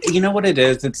 You know what it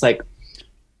is? It's like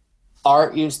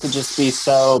art used to just be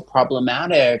so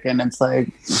problematic, and it's like,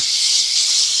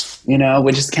 you know,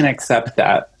 we just can't accept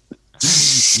that.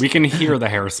 We can hear the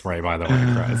hairspray, by the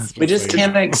way, Chris. We just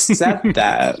can't accept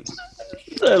that.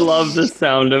 I love the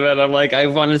sound of it. I'm like, I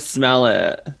want to smell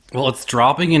it. Well, it's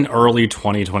dropping in early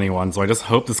 2021, so I just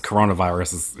hope this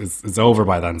coronavirus is over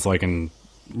by then, so I'm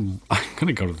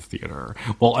gonna go to the theater.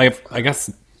 Well, I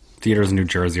guess theaters in New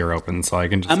Jersey are open, so I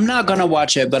can just... I'm not gonna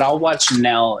watch it, but I'll watch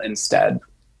Nell instead.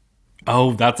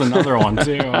 Oh, that's another one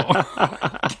too.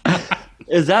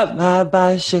 Is that bye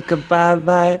bye shika bye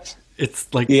bye?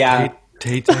 It's like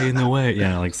Tay in the way.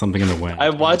 Yeah, like something in the wind. I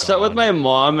watched that with my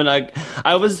mom, and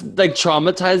I was like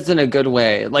traumatized in a good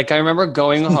way. Like I remember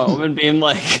going home and being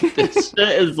like, "This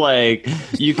shit is like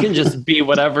you can just be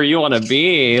whatever you want to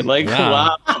be." Like,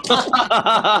 wow. That's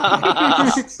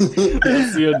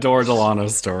the Adore Delano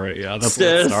story. Yeah, that's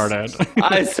where it started.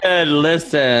 I said,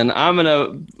 "Listen, I'm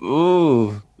gonna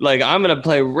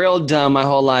play real dumb my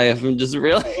whole life and just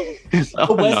really."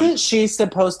 Wasn't she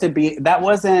supposed to be? That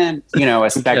wasn't, you know, a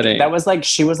spectacle. That was like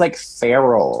she was like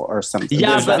feral or something.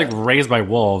 Yeah, she was like raised by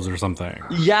wolves or something.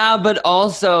 Yeah, but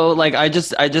also like I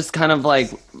just kind of like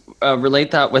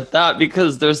relate that with that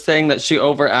because they're saying that she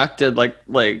overacted like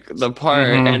the part,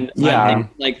 and I think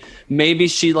like maybe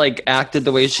she like acted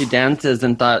the way she dances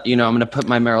and thought, you know, I'm gonna put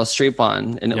my Meryl Streep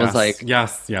on, and it was like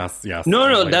yes.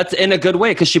 No, that's in a good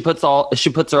way because she puts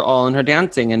her all in her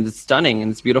dancing, and it's stunning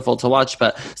and it's beautiful to watch.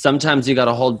 But sometimes you got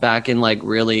to hold back and like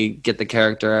really get the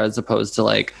character as opposed to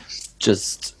like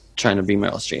just trying to be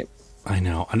Meryl Streep. I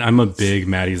know, and I'm a big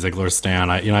Maddie Ziegler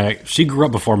stan. She grew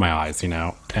up before my eyes, and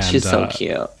she's so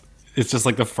cute. It's just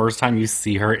like the first time you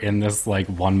see her in this like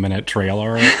 1-minute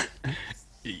trailer.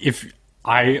 If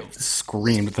I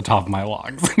screamed at the top of my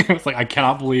lungs. I was like, I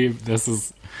cannot believe this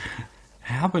is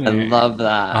happening. I love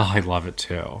that. Oh, I love it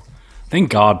too. Thank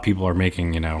God people are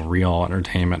making, real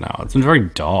entertainment now. It's been very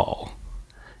dull.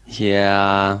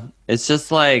 Yeah. It's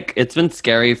just like, it's been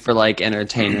scary for like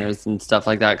entertainers and stuff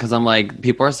like that. Cause I'm like,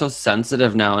 people are so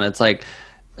sensitive now. And it's like,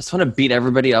 I just want to beat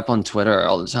everybody up on Twitter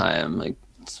all the time. Like,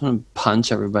 I just want to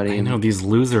punch everybody. I know these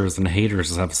losers and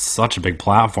haters have such a big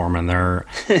platform and their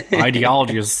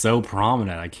ideology is so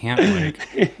prominent. I can't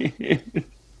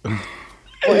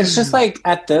Well, it's just like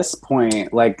at this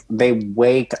point, like they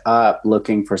wake up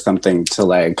looking for something to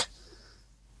like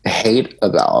hate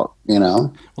about,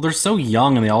 Well, they're so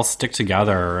young and they all stick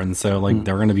together, and so like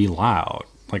they're going to be loud.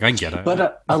 Like I get it,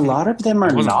 but a lot of them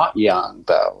are not young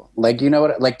though. Like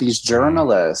what? Like these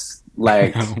journalists,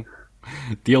 like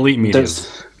the elite media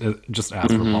is just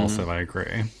as repulsive. I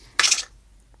agree.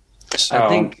 I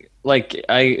think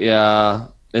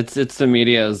it's the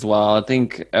media as well. I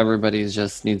think everybody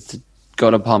just needs to go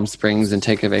to Palm Springs and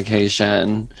take a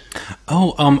vacation.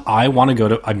 I want to go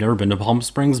to. I've never been to Palm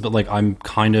Springs, but like I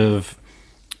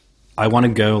want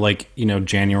to go like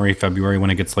January, February when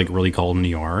it gets like really cold in New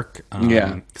York.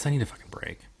 Because I need a fucking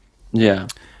break. Yeah.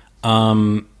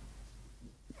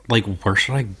 Like where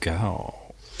should I go?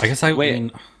 I guess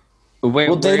Wait,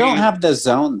 well, they don't have the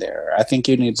zone there. I think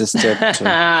you need to stick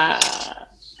to.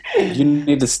 You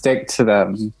need to stick to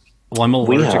them. Well, I'm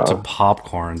allergic to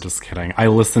popcorn. Just kidding. I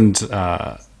listened.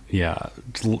 To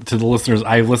the listeners,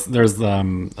 There's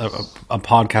a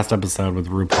podcast episode with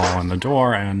RuPaul and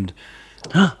Adore, and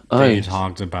they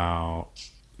talked about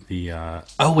the.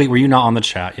 Oh wait, were you not on the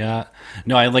chat yet?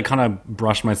 No, I like kind of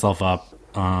brushed myself up.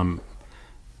 And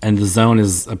the zone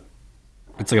is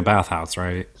it's like a bathhouse,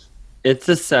 right? It's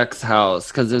a sex house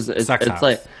because it's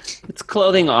like it's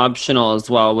clothing optional as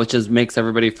well, which makes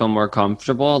everybody feel more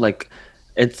comfortable. Like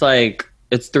it's 3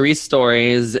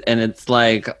 stories and it's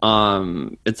like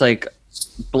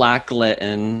black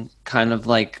litten, kind of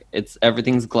like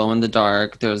everything's glow in the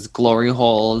dark. There's glory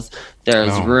holes.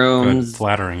 There's rooms. Good.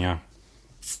 Flattering, yeah.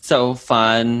 So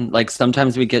fun. Like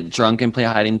sometimes we get drunk and play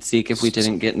hide and seek if we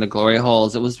didn't get in the glory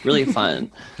holes. It was really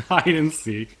fun. Hide and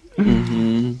seek.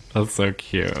 That's so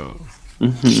cute.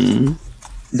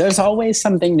 There's always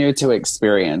something new to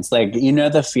experience. Like,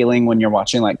 the feeling when you're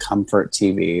watching like comfort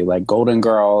TV, like Golden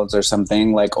Girls or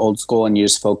something like old school and you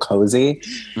just feel cozy.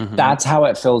 That's how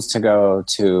it feels to go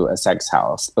to a sex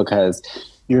house because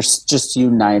you're just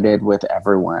united with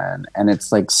everyone. And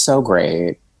it's like so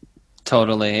great.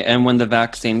 Totally. And when the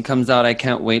vaccine comes out, I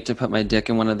can't wait to put my dick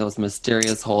in one of those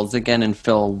mysterious holes again and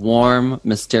feel a warm,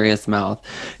 mysterious mouth.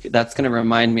 That's going to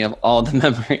remind me of all the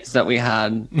memories that we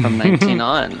had from 19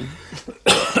 on.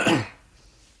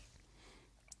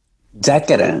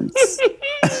 Decadence.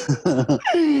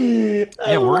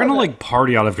 Yeah, we're going to like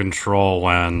party out of control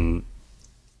when,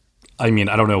 I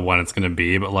don't know when it's going to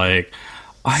be, but like,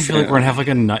 I feel like we're going to have like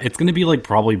it's going to be like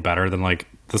probably better than like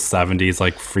the 70s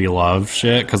like free love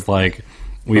shit because like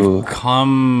we've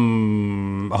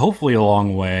come hopefully a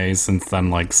long way since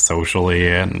then, like socially,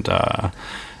 and a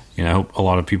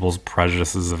lot of people's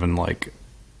prejudices have been like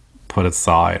put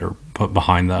aside or put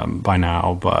behind them by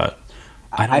now. But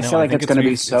I feel like it's going to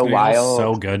be so wild,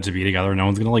 so good to be together. No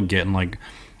one's going to like get in like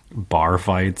bar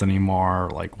fights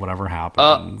anymore, like whatever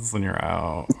happens when you're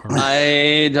out.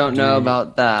 I don't know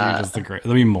about that.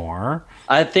 There'll be more.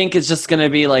 I think it's just gonna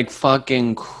be like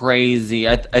fucking crazy.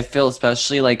 I feel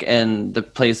especially like in the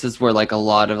places where like a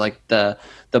lot of like the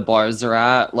bars are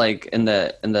at, like in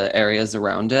the areas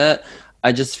around it.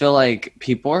 I just feel like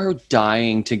people are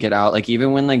dying to get out. Like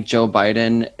even when like Joe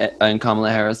Biden and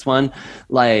Kamala Harris won,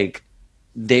 like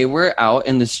they were out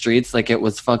in the streets like it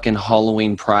was fucking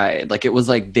Halloween Pride. Like it was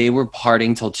like they were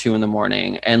partying till 2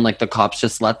 a.m. and like the cops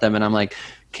just let them. And I'm like,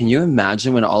 can you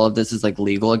imagine when all of this is like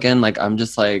legal again? Like I'm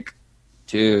just like,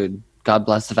 dude, God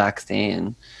bless the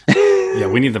vaccine. Yeah,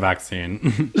 we need the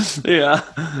vaccine. Yeah.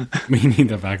 We need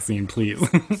the vaccine, please.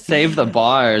 Save the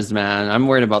bars, man. I'm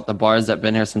worried about the bars that have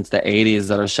been here since the 80s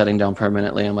that are shutting down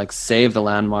permanently. I'm like, save the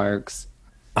landmarks.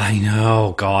 I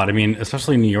know, God.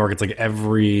 Especially in New York, it's like I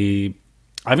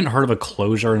haven't heard of a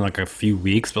closure in like a few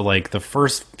weeks, but like the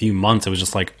first few months, it was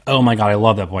just like, oh my God, I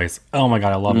love that place. Oh my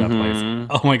God, I love that place.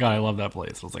 Oh my God, I love that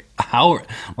place. I was like, how?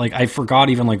 Like, I forgot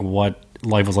even like what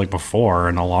life was like before,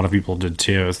 and a lot of people did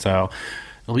too. So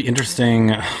it'll be interesting.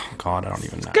 God, I don't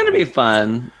even know. It's gonna be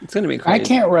fun. It's gonna be crazy. I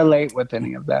can't relate with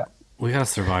any of that. We gotta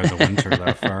survive the winter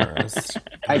though first.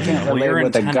 I can't relate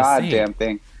with a goddamn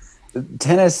thing.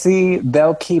 Tennessee,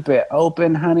 they'll keep it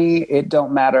open, honey. It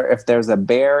don't matter if there's a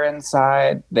bear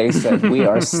inside. They said we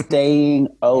are staying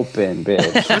open,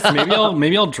 bitch.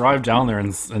 Maybe I'll drive down there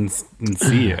and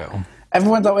see you.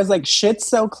 Everyone's always like, shit's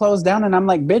so closed down. And I'm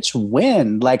like, bitch,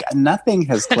 when? Like, nothing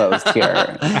has closed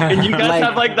here. And you guys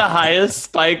have like the highest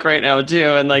spike right now too.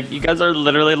 And like, you guys are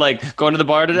literally like going to the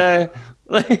bar today.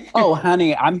 Oh,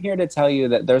 honey, I'm here to tell you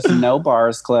that there's no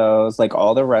bars closed. Like,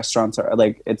 all the restaurants are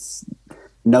like, it's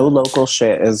no local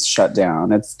shit is shut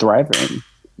down. It's thriving.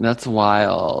 That's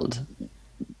wild.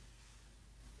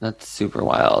 That's super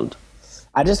wild.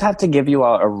 I just have to give you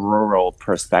all a rural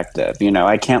perspective. You know,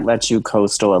 I can't let you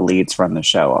coastal elites run the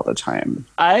show all the time.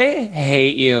 I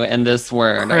hate you in this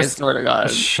word. Chris, I swear to God.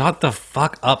 Shut the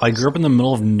fuck up. I grew up in the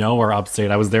middle of nowhere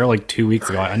upstate. I was there like 2 weeks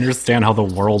ago. I understand how the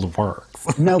world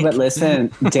works. No, but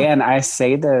listen, Dan, I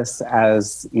say this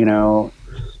as,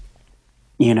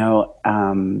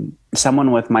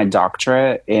 someone with my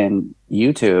doctorate in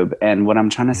YouTube. And what I'm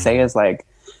trying to say is like,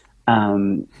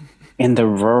 in the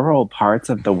rural parts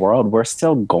of the world, we're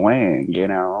still going,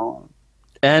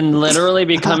 And literally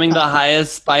becoming the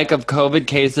highest spike of COVID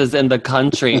cases in the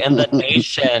country, in the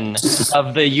nation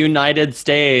of the United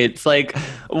States. Like,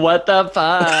 what the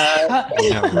fuck?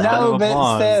 No,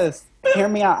 but sis, hear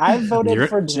me out. I voted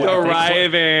for Joe.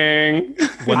 Arriving.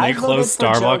 When they close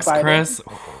Starbucks, Chris.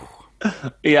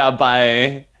 Yeah,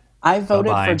 bye. I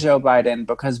voted for Joe Biden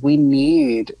because we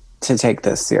need to take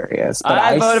this serious. But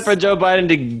I voted for Joe Biden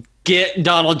to get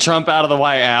Donald Trump out of the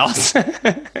White House.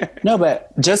 No,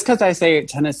 but just because I say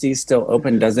Tennessee's still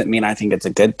open doesn't mean I think it's a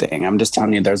good thing. I'm just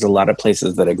telling you there's a lot of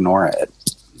places that ignore it.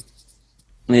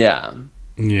 Yeah.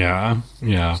 Yeah,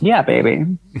 baby.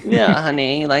 Yeah,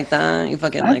 honey, you like that? You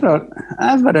fucking like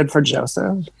I voted for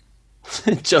Joseph.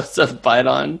 Joseph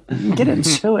Biden. Get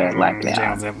into it like that.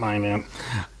 Joseph Biden.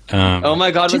 Oh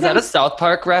my God, was that a South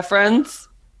Park reference?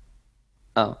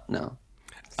 Oh, no.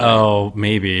 Oh,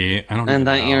 maybe. I don't know. I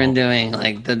thought you were doing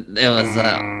like the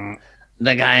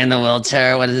guy in the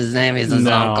wheelchair. What is his name? He's his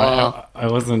uncle. I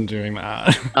wasn't doing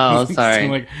that. Oh,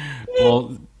 sorry.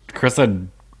 Chris said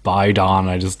bye, Don.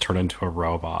 I just turned into a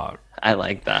robot. I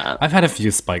like that. I've had a few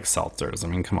spiked seltzers. I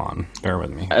mean, come on, bear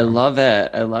with me. I love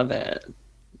it.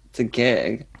 It's a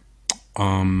gig.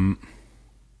 Tell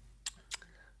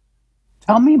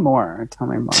me more. Tell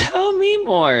me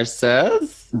more,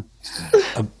 sis.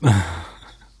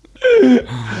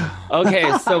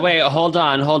 Okay, so wait, hold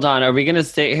on. Are we gonna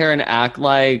sit here and act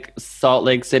like Salt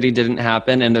Lake City didn't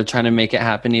happen and they're trying to make it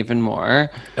happen even more?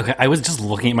 Okay, I was just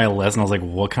looking at my list and I was like,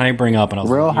 what can I bring up? And I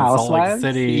was Real like, Salt Lake Housewives?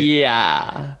 City.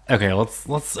 Yeah. Okay,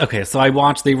 okay,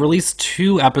 so they released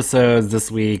 2 episodes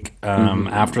this week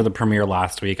after the premiere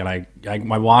last week, and I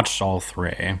watched all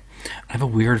 3. I have a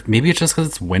weird, maybe it's just because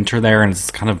it's winter there and it's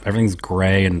kind of, everything's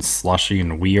gray and slushy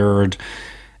and weird.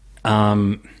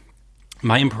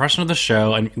 My impression of the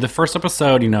show, and the first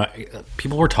episode,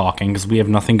 people were talking because we have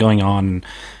nothing going on.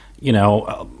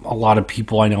 A lot of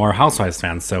people I know are Housewives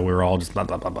fans, so we were all just blah,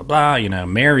 blah, blah, blah, blah.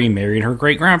 Mary married her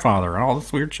great-grandfather and all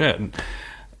this weird shit. And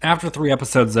after 3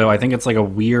 episodes, though, I think it's like a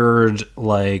weird,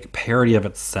 like, parody of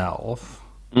itself.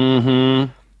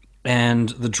 Mm-hmm. And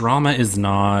the drama is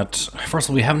not... First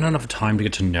of all, we haven't had enough time to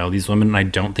get to know these women, and I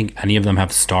don't think any of them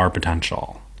have star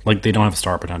potential. Like, they don't have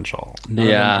star potential. None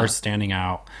of them are standing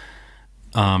out.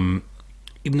 Even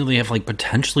though they have like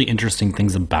potentially interesting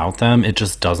things about them, it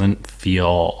just doesn't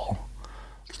feel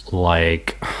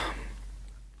like.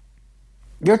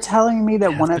 You're telling me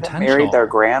that one of them married their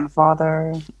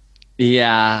grandfather?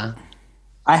 Yeah.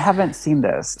 I haven't seen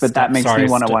this, but that makes me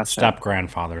want to watch it.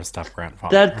 Step-grandfather.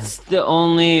 That's the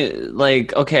only,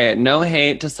 like, okay, no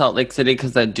hate to Salt Lake City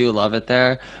because I do love it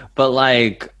there, but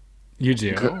like... You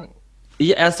do?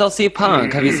 Yeah, SLC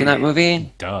Punk. Have you seen that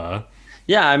movie? Duh.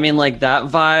 Yeah, I mean, like that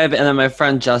vibe, and then my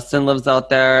friend Justin lives out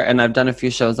there, and I've done a few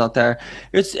shows out there.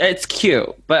 It's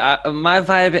cute, but my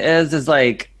vibe is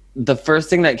like the first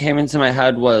thing that came into my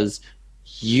head was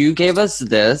you gave us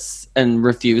this and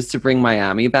refused to bring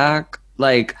Miami back.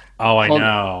 Like, oh, I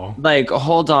know. Like,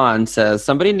 hold on, sis.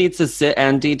 Somebody needs to sit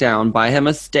Andy down, buy him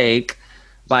a steak,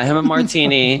 buy him a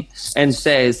martini, and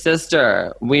say,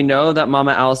 sister, we know that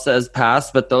Mama Elsa is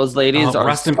passed, but those ladies are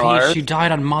rest in peace. She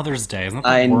died on Mother's Day. Isn't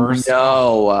that the worst? I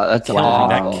know. That's awful.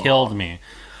 That killed me.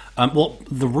 Well,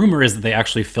 the rumor is that they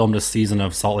actually filmed a season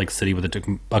of Salt Lake City with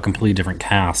a completely different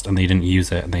cast, and they didn't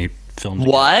use it, and they filmed it.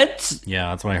 What? Yeah,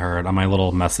 that's what I heard on my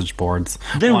little message boards.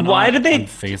 Then why did they... On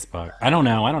Facebook. I don't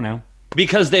know.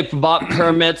 Because they bought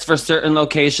permits for certain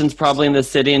locations probably in the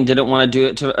city and didn't want to do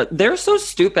it to... They're so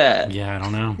stupid. Yeah, I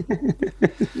don't know.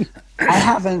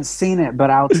 haven't seen it, but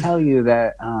I'll tell you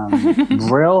that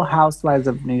Real Housewives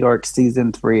of New York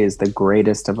season 3 is the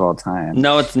greatest of all time.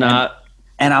 No, it's not.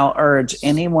 And I'll urge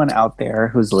anyone out there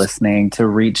who's listening to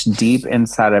reach deep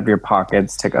inside of your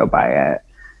pockets to go buy it.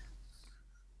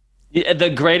 Yeah, the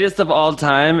greatest of all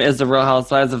time is the Real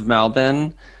Housewives of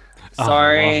Melbourne.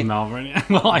 Sorry. I love Melbourne.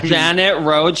 Well, I mean, Janet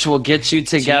Roach will get you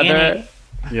together. Janet.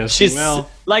 Yes, she will.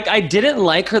 Like, I didn't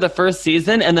like her the first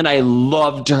season, and then I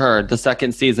loved her the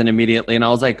second season immediately. And I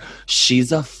was like,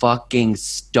 she's a fucking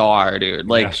star, dude.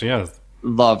 Like, Yeah, she is.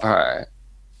 love her.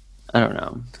 I don't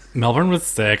know. Melbourne was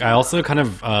sick. I also kind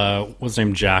of was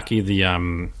named Jackie,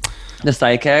 The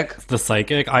psychic. the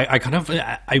psychic.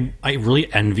 I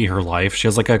really envy her life. She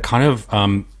has like a kind of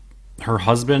her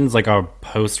husband's like a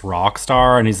post rock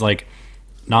star, and he's like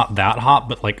not that hot,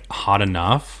 but like hot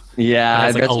enough. Yeah.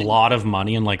 Has like I a bet lot of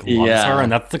money and like loves Yeah. her, and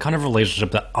that's the kind of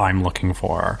relationship that I'm looking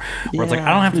for. Where it's like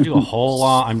Yeah. I don't have to do a whole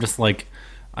lot. I'm just like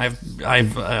I've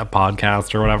a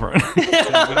podcast or whatever.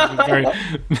 Very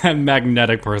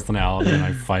magnetic personality, and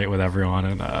I fight with everyone,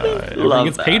 and everything Love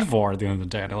gets that. paid for at the end of the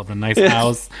day. And I live in a nice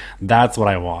house. That's what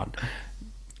I want.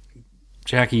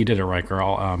 Jackie, you did it right,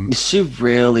 girl. She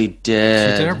really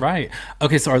did. You did it right.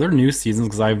 Okay, so are there new seasons?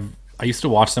 Because I used to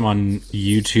watch them on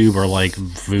YouTube or like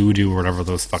Vudu or whatever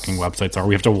those fucking websites are.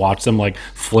 We have to watch them like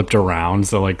flipped around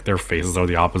so like their faces are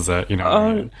the opposite. You know what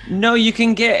I mean? No, you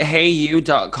can get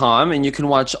heyu.com and you can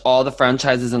watch all the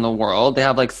franchises in the world. They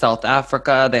have like South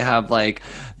Africa, they have like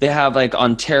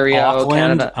Ontario,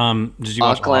 Auckland. Canada. Did you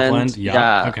watch Auckland?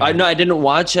 Yeah. Okay. I didn't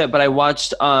watch it, but I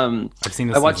watched I've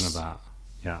seen a I season of that.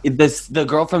 Yeah. the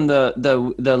girl from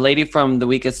the lady from The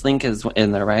Weakest Link is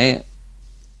in there, right?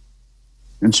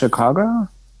 In Chicago?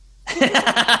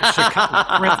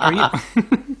 Are you?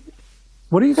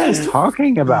 What are you guys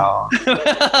talking about?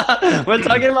 We're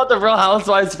talking about the Real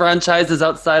Housewives franchises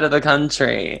outside of the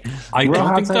country. I Real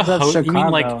don't think the Housewives of host. You mean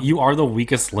like Chicago. you are the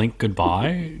weakest link?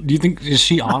 Goodbye. Do you think is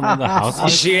she on one of the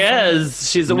housewives? She is.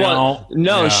 She's a No,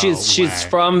 no. no She's way.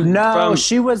 from No, from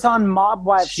she was on Mob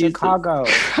Wives She's- Chicago.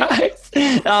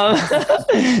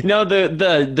 no,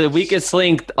 the Weakest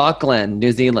Link, Auckland,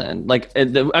 New Zealand. Like,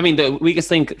 the Weakest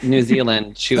Link, New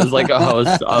Zealand. She was like a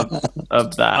host of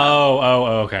that.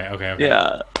 Oh, okay. Yeah.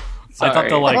 I thought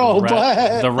the like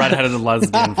but- the redheaded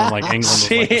lesbian from like England was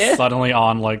like She- suddenly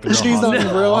on like the Real She's on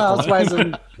Housewives. Real Housewives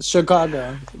in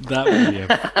Chicago. That would be a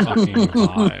fucking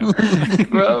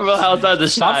vibe. Real Housewives of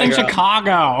Stop saying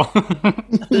Chicago.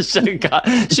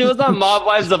 Chicago. She was on Mob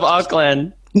Wives of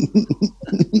Auckland.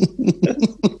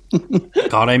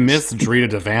 God, I miss Drita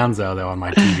Devanzo though on my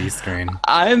TV screen.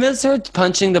 I miss her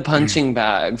punching the punching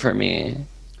bag for me.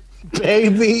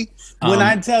 Baby, when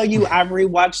I tell you I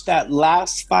rewatched that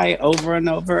last fight over and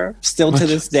over, still to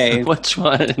this day. Which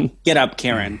one? Get up,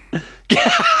 Karen. Get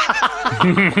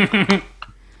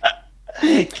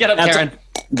up, That's, Karen.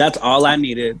 that's all I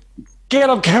needed. Get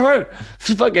up, Karen.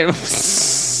 She fucking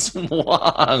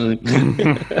swung.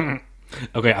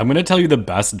 Okay, I'm gonna tell you the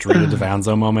best Drita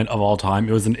Devanzo moment of all time.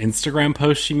 It was an Instagram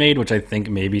post she made, which I think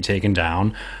may be taken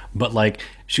down. But like,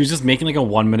 she was just making like a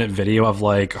 1-minute video of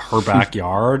like her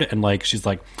backyard, and like she's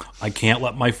like, "I can't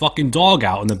let my fucking dog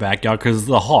out in the backyard because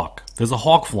the hawk. There's a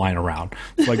hawk flying around."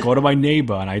 So I go to my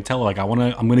neighbor and I tell her like, I'm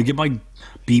gonna get my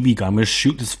BB gun. I'm gonna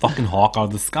shoot this fucking hawk out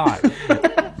of the sky.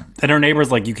 And her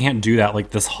neighbor's like, "You can't do that.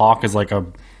 Like this hawk is like a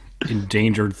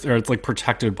endangered, or it's like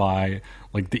protected by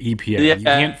like the EPA.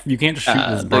 Yeah. You can't shoot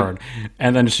this bird."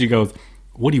 And then she goes,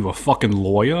 "What are you, a fucking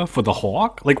lawyer for the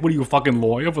hawk? Like, what are you, a fucking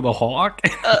lawyer for the hawk?"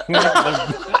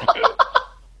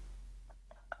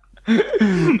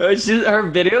 Her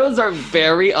videos are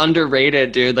very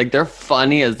underrated, dude. Like, they're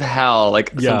funny as hell.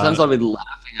 Like, Yeah. sometimes I'll be laughing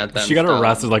at them. She got still.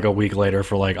 arrested like a week later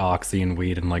for like oxy and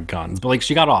weed and like guns, but like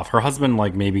she got off. Her husband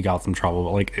like maybe got some trouble,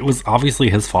 but like it was obviously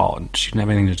his fault, and she didn't have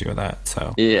anything to do with that.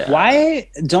 So Yeah. Why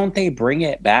don't they bring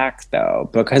it back though?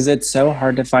 Because it's so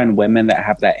hard to find women that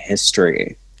have that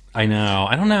history. I know.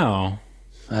 I don't know.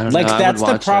 I don't Like know. I that's would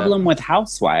the watch problem with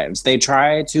housewives. They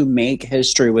try to make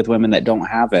history with women that don't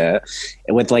have it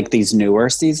with like these newer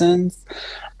seasons.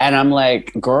 And I'm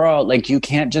like, girl, like you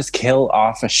can't just kill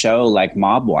off a show like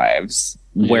Mob Wives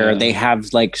where Yeah. they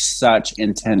have like such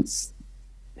intense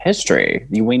history.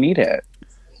 We need it.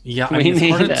 Yeah, I We mean, it's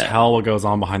hard need to it. tell what goes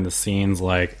on behind the scenes.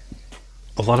 Like,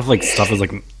 a lot of like stuff is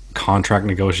like contract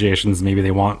negotiations. Maybe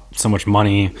they want so much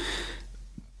money,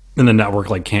 and the network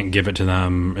like can't give it to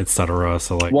them, etc.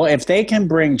 So like, Well, if they can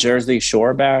bring Jersey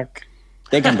Shore back,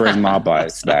 they can bring Mob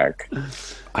Wives back.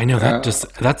 I know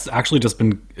that's actually just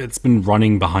been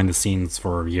running behind the scenes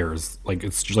for years. Like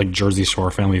it's just like Jersey Shore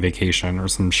Family Vacation or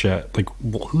some shit. Like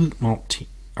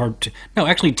no,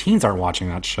 actually, teens aren't watching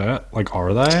that shit. Like,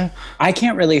 are they? I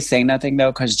can't really say nothing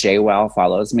though because JWoww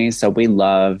follows me, so we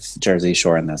love Jersey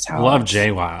Shore in this house. Love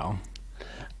JWoww.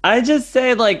 I just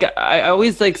say, like, I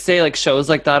always like say, like, shows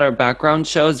like that are background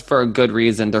shows for a good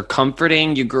reason. They're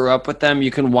comforting. You grew up with them.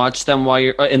 You can watch them while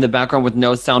you're in the background with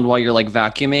no sound while you're like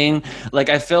vacuuming. Like,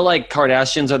 I feel like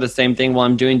Kardashians are the same thing while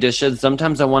I'm doing dishes.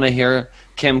 Sometimes I want to hear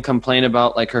Kim complain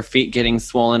about like her feet getting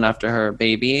swollen after her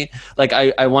baby. Like,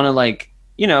 I want to like,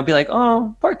 you know, be like,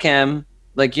 oh, poor Kim.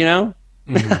 Like, you know,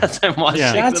 as I'm watching.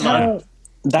 Yeah.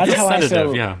 That's how I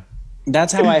feel. Yeah.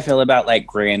 That's how I feel about like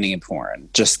granny porn.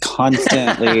 Just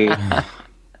constantly,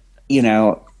 you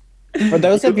know. For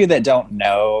those of you that don't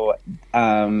know,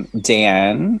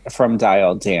 Dan from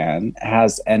Dial Dan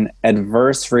has an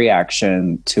adverse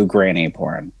reaction to granny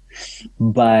porn,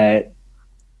 but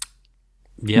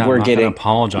yeah, we're I'm not getting gonna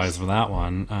apologize for that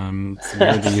one. It's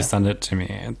weird that you send it to me.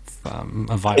 It's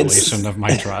a violation of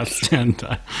my trust, and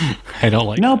I don't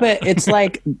like. No, that. but it's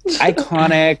like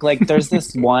iconic. Like there's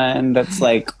this one that's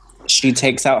like she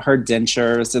takes out her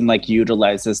dentures and like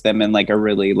utilizes them in like a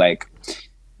really like,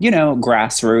 you know,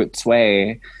 grassroots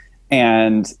way,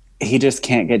 and he just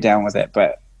can't get down with it.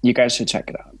 But you guys should check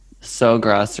it out. So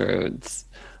grassroots.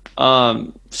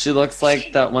 She looks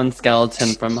like that one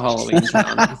skeleton from Halloween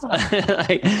Town.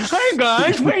 Like, hey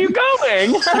guys, where you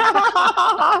going?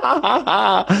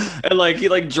 And like he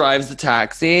like drives the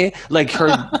taxi. Like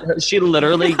she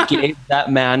literally gave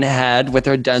that man head with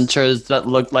her dentures that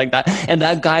looked like that. And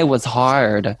that guy was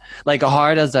hard. Like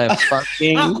hard as a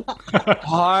fucking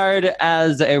hard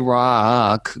as a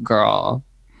rock, girl.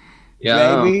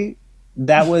 Yeah. Baby,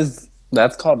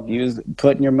 that's called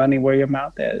putting your money where your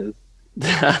mouth is.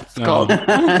 That's called.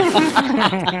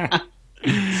 I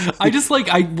just like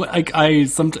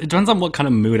it depends on what kind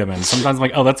of mood I'm in. Sometimes I'm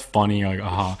like, oh, that's funny, like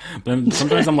But then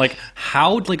sometimes I'm like,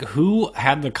 who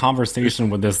had the conversation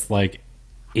with this like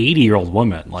 80-year-old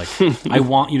woman? Like, I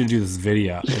want you to do this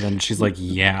video, and then she's like,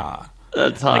 yeah,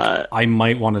 That's hot. like, I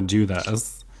might want to do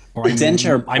this. Or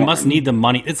I must need the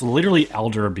money. It's literally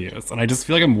elder abuse, and I just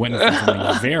feel like I'm witnessing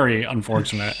something very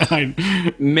unfortunate.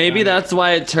 Maybe that's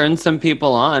why it turns some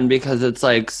people on, because it's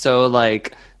like so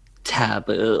like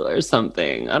taboo or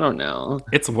something. I don't know.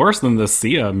 It's worse than the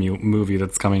Sia movie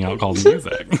that's coming out called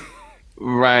Music.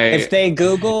 Right. If they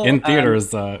Google in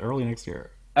theaters early next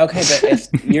year. Okay, but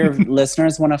if your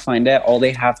listeners want to find it, all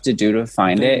they have to do to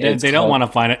find it, they don't want to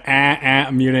find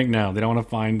it. Munich, no, they don't want to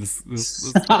find this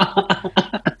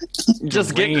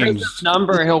Just get Chris's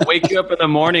number. He'll wake you up in the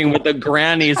morning with the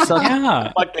granny sucking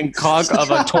the fucking cock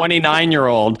of a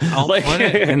 29-year-old. I'll like, put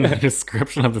it in the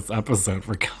description of this episode,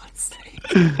 for God's sake.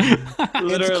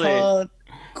 Literally. It's called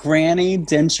Granny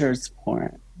Dentures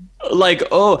Porn. Like,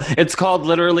 oh, it's called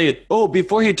literally, oh,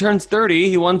 before he turns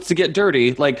 30, he wants to get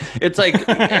dirty. Like, it's like,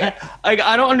 I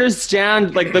don't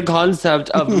understand, like, the concept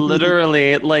of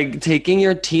literally, like, taking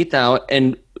your teeth out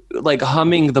and, like,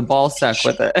 humming the ball sack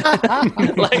with it.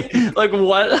 like,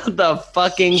 what the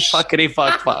fucking fuckity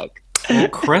fuck? Well,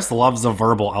 Chris loves a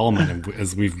verbal element,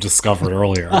 as we've discovered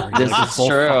earlier. This Like, is full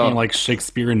true. fucking, like,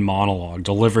 Shakespearean monologue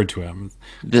delivered to him.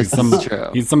 This is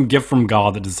true. He's some gift from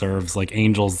God that deserves, like,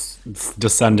 angels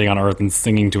descending on earth and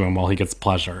singing to him while he gets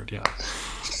pleasured. Yeah.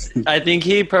 I think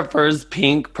he prefers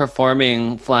Pink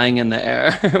performing Flying in the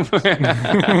Air.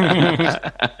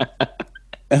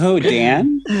 Who,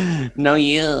 Dan? No,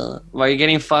 you. While you're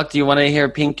getting fucked, you want to hear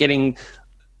Pink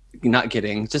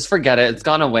just forget it. It's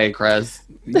gone away, Chris.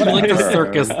 Like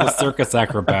the circus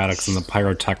acrobatics and the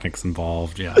pyrotechnics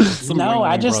involved. Yeah. Some No,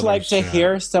 I Ringling just like Brothers to shit.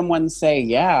 hear someone say,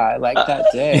 yeah, I like that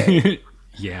dick.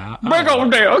 Yeah. Big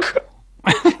old dick.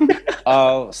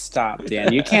 Oh, stop,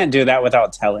 Dan. You can't do that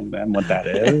without telling them what that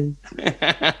is.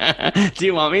 Do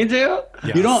you want me to?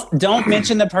 Yes. You don't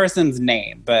mention the person's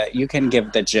name, but you can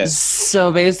give the gist.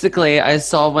 So basically, I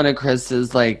saw one of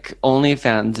Chris's like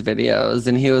OnlyFans videos,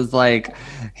 and he was like,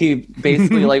 he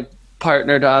basically like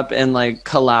partnered up and like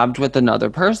collabed with another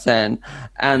person,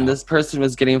 and this person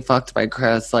was getting fucked by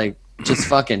Chris, like just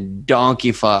fucking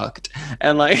donkey fucked,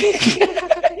 and like.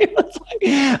 He was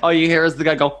like, all you hear is the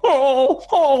guy go,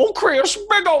 oh, Chris,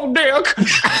 big old dick. And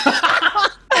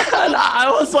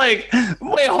I was like,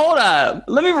 wait, hold up.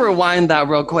 Let me rewind that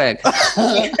real quick.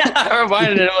 I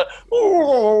rewinded it.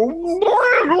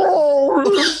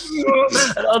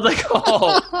 And I was like,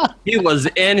 oh, he was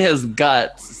in his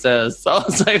guts, sis. So I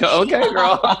was like, okay,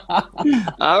 girl.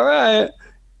 All right.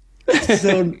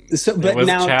 So It but was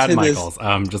now Chad to Michaels.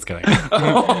 Just kidding.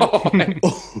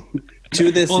 to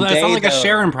this Well, that day, sounds like a though,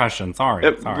 Cher impression. Sorry.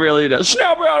 It really does.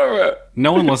 Snap out of it.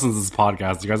 No one listens to this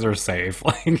podcast. You guys are safe.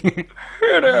 Like,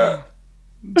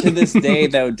 to this day,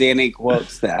 though, Danny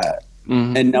quotes that.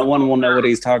 and no one will know what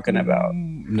he's talking about.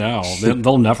 No,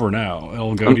 they'll never know.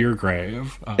 It'll go to your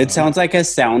grave. It sounds like a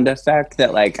sound effect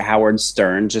that like Howard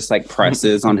Stern just like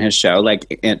presses on his show like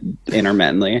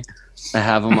intermittently. I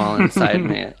have them all inside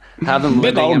me. Have them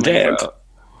Big living old in my dick. throat.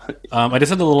 I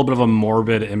just had a little bit of a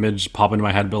morbid image pop into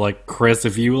my head, but like Chris,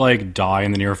 if you like die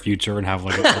in the near future and have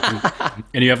like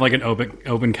and you have like an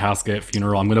open casket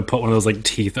funeral, I'm gonna put one of those like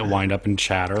teeth that wind up and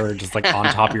chatter just like on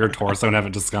top of your torso and have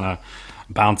it just gonna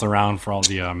bounce around for all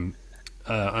the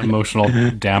emotional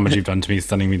damage you've done to me,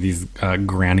 sending me these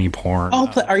granny porn.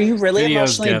 Oh, are you really videos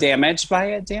emotionally get- damaged by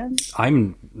it, Dan?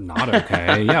 I'm not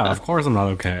okay. Yeah, of course I'm not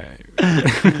okay.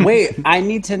 Wait, I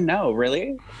need to know.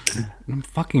 Really? I'm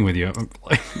fucking with you.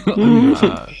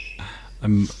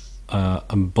 I'm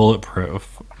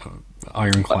bulletproof,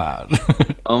 ironclad.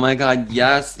 Oh my god,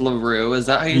 yes, LaRue. Is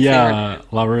that how you say her? Yeah,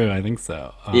 LaRue, I think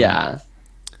so. Yeah.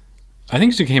 I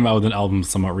think she came out with an album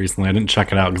somewhat recently. I didn't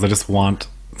check it out because I just want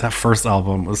that first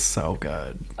album was so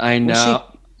good. I know.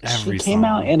 Every She came song.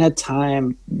 out in a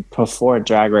time before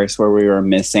Drag Race where we were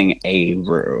missing a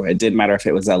Rue. It didn't matter if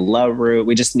it was a LaRue.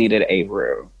 We just needed a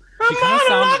Rue. She kind of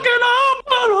sounded.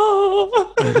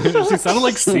 She sounded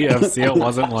like Sia. If Sia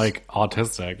wasn't like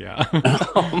autistic. Yeah,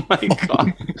 Oh my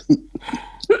god.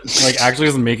 like actually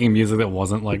just making music that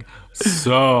wasn't like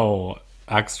so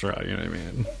extra. You know what I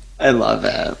mean? I love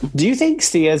it. Do you think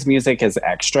Sia's music is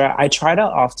extra? I try to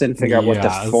often figure out what the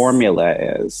Yes. formula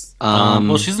is.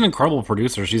 Well, she's an incredible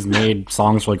producer. She's made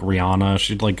songs for like Rihanna.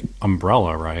 She'd like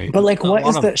Umbrella, right? But, like, what A lot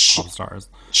is of the pop stars?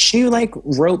 She like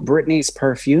wrote Britney's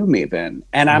Perfume even.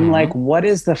 And I'm like, what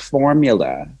is the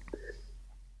formula?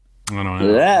 I don't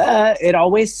know. It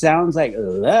always sounds like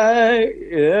hey.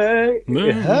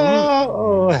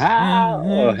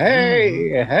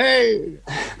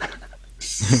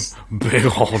 Big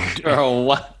old. Girl,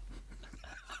 what?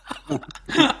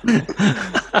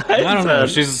 I don't know.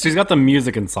 She's got the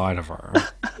music inside of her.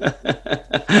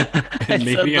 And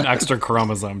maybe an extra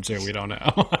chromosome too. We don't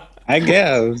know. I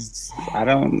guess. I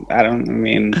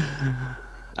mean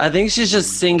I think she's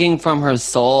just singing from her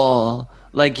soul.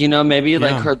 Like, you know, maybe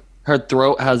like Yeah. her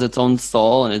throat has its own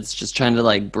soul and it's just trying to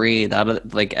like breathe out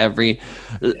of like every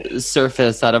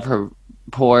surface out of her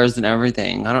pores and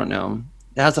everything. I don't know.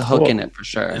 It has a hook in it for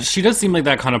sure. She does seem like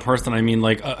that kind of person. I mean,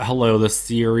 like, hello, the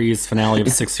series finale of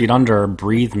 6 Feet Under,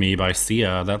 "Breathe Me" by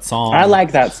Sia. That song. I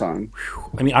like that song.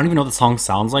 I mean, I don't even know what the song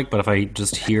sounds like, but if I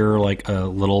just hear like a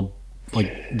little,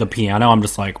 like the piano, I'm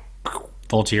just like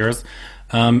full tears.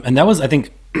 And that was, I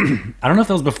think, I don't know if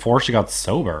that was before she got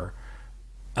sober,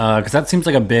 because that seems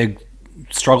like a big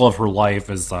struggle of her life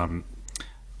is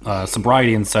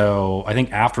sobriety. And so I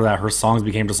think after that, her songs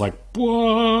became just like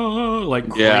whoa, like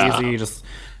crazy. Yeah. Just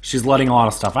she's letting a lot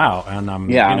of stuff out, and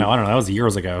Yeah. you know, I don't know, that was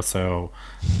years ago. So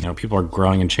you know, people are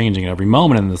growing and changing at every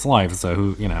moment in this life. So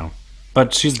who, you know.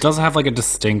 But she does have like a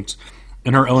distinct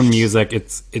in her own music.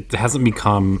 It hasn't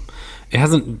become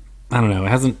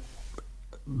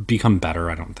better.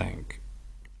 I don't think.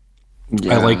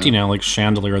 Yeah. I liked, you know, like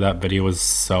Chandelier. That video was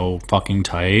so fucking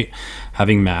tight.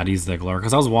 Having Maddie Ziegler,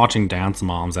 because I was watching Dance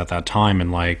Moms at that time,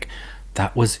 and like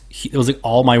it was like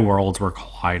all my worlds were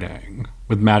colliding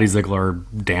with Maddie Ziegler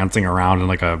dancing around in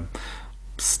like a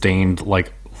stained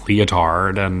like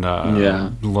leotard and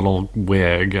little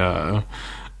wig.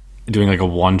 Doing like a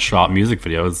one-shot music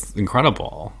video is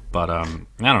incredible, but I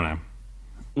don't know.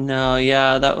 No,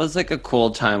 yeah, that was like a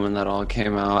cool time when that all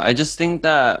came out. I just think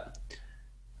that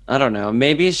I don't know.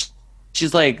 Maybe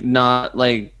she's like not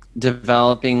like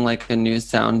developing like a new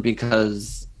sound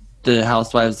because the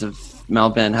Housewives of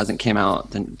Melbourne hasn't came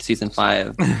out in season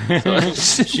 5. So,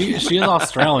 She is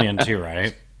Australian too,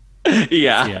 right?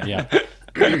 yeah. Yeah.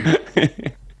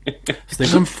 So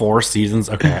they've done 4 seasons.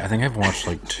 Okay, I think I've watched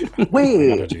like 2. I Wait.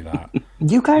 gotta do that.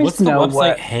 You guys What's the know website?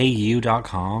 what?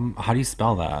 Heyu.com? How do you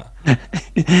spell that? I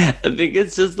think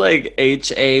it's just like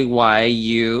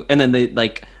HAYU and then they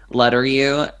like letter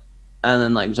U and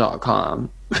then like .com.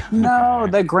 No,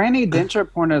 the granny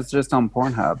denture porn is just on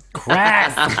Pornhub.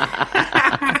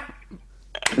 Crap!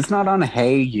 It's not on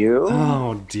Hey You.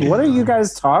 Oh dear. What are you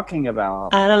guys talking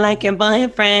about? I don't like your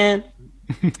boyfriend.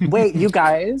 Wait, you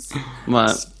guys.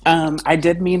 What? I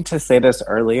did mean to say this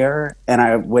earlier, and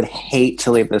I would hate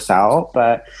to leave this out,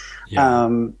 but Yeah.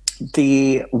 was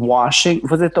it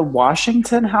the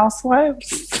Washington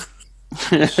Housewives?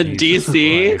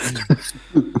 DC.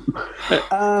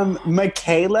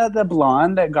 Michaela, the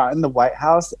blonde that got in the White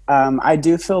House, I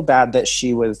do feel bad that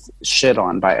she was shit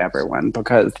on by everyone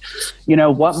because, you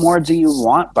know, what more do you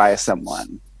want by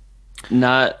someone?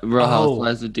 Not Real Oh.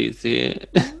 Housewives of DC.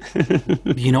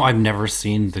 You know, I've never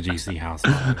seen the DC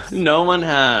Housewives. No one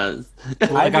has.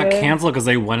 Well, I got did. canceled because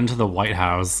they went into the White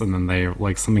House and then they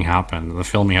like something happened. The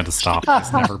filming had to stop. They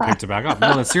just never picked it back up.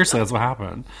 No, seriously, that's what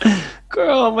happened.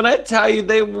 Girl, when I tell you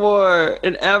they wore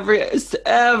in every episode,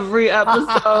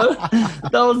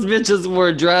 those bitches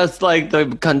were dressed like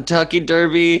the Kentucky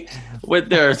Derby with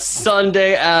their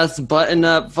Sunday ass button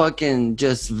up fucking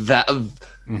just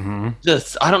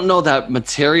I don't know that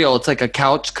material. It's like a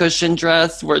couch cushion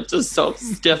dress where it's just so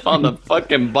stiff on the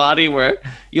fucking body where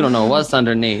you don't know what's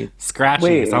underneath. Scratchy.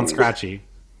 Wait. Sounds scratchy.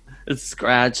 It's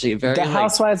scratchy. Very The like,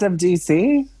 Housewives of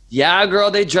DC? yeah, girl,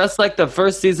 they dressed like the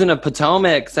first season of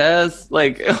Potomac, says.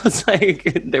 Like, it was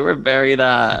like, they were very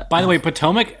that. By the way,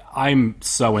 Potomac, I'm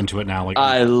so into it now. Like,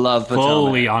 I love Potomac.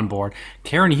 fully on board.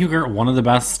 Karen Huger, one of the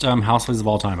best housewives of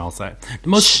all time, I'll say. The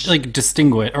most like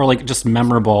distinguished or like just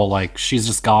memorable. Like she's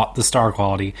just got the star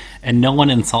quality, and no one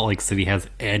in Salt Lake City has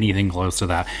anything close to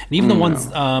that. And even the ones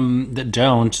that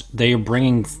don't, they are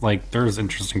bringing like there's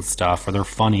interesting stuff or they're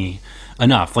funny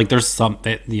enough. Like there's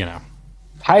something, you know.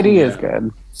 Heidi is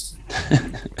good.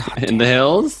 In the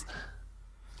hills?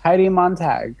 Heidi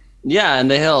Montag. Yeah, in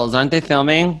the hills. Aren't they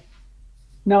filming?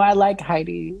 No, I like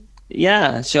Heidi.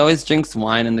 Yeah, she always drinks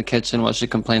wine in the kitchen while she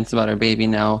complains about her baby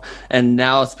now. And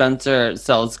now Spencer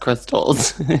sells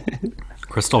crystals.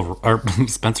 Crystal or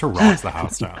Spencer rocks the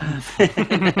house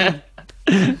down.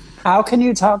 How can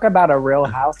you talk about a real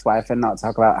housewife and not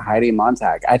talk about Heidi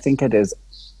Montag? I think it is.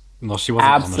 Well, she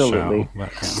wasn't Absolutely. on the show.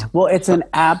 But, yeah. Well, it's an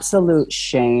absolute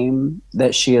shame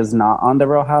that she is not on The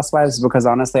Real Housewives because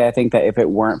honestly, I think that if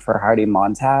it weren't for Heidi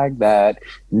Montag, that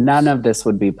none of this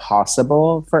would be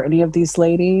possible for any of these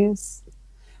ladies.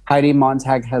 Heidi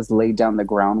Montag has laid down the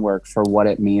groundwork for what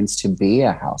it means to be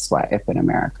a housewife in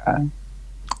America.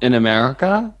 In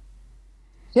America?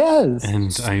 Yes.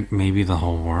 And maybe the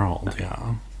whole world,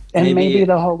 yeah. And maybe- maybe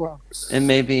the whole world. And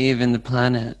maybe even the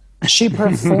planet. She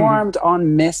performed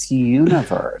on Miss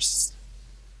Universe.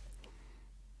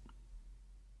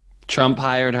 Trump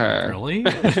hired her. Really?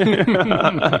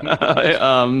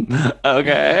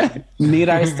 Okay. Need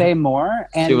I say more?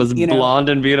 And She was you know, blonde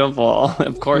and beautiful.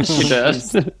 Of course she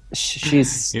did.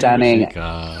 she's stunning.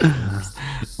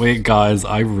 Wait, guys,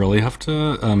 I really have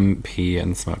to pee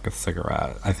and smoke a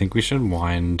cigarette. I think we should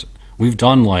wind. We've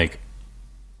done well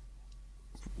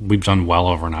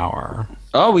over an hour.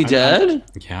 Oh, we did?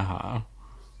 Yeah.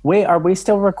 Wait, are we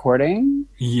still recording?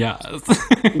 Yes.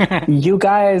 You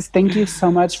guys, thank you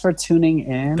so much for tuning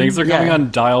in. Thanks for coming Yeah.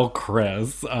 on Dial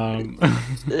Chris.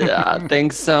 Yeah,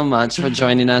 thanks so much for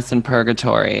joining us in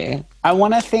Purgatory. I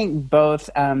want to thank both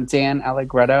Dan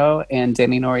Allegretto and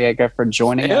Danny Noriega for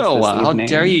joining Ew, us this how evening.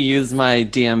 dare you use my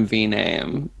DMV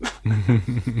name?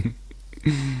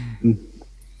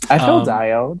 I feel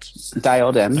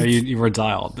dialed in. You were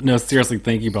dialed. But no, seriously,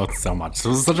 thank you both so much. It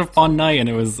was such a fun night, and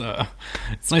it was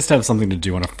it's nice to have something to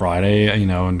do on a Friday, you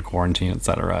know, in quarantine,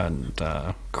 etc.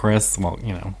 And Chris, well,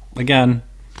 you know, again,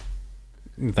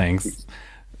 thanks.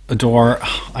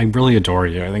 I really adore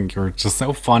you. I think you're just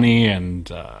so funny, and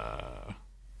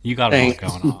you got it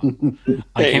all going on.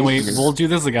 I can't wait. We'll do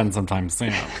this again sometime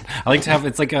soon. I like to have.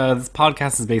 It's like this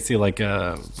podcast is basically like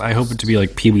I hope it to be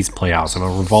like Pee-wee's Playhouse, of a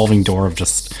revolving door of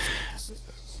just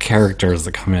characters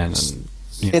that come in and.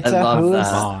 You know, It's I a love who's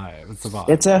that. vibe. It's a vibe.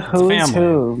 It's a who's family.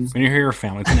 who. When you hear your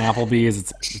family, it's an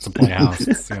Applebee's. It's a Playhouse.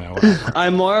 It's, you know. Whatever.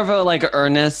 I'm more of a like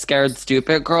earnest, scared,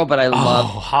 stupid girl, but I Oh,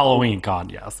 love Halloween!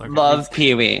 God, yes. Okay.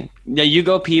 Pee Wee. Yeah, you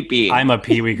go Pee Pee. I'm a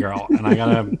Pee-wee girl, and I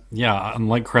gotta. Yeah,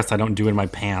 unlike Chris, I don't do it in my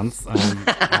pants on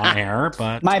air,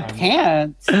 but My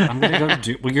pants. I'm gonna go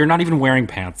do. Well, you're not even wearing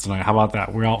pants tonight. How about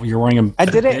that? You're wearing a. I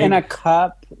did it in a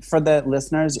cup for the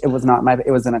listeners. It was not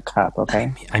it was in a cup,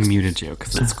 okay? I muted you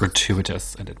because it's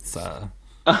gratuitous and it's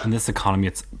in this economy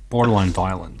it's borderline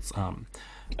violence. I'm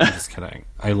just kidding.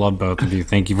 I love both of you.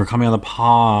 Thank you for coming on the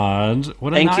pod.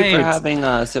 What a Thank night! you for having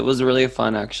us. It was really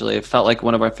fun, actually. It felt like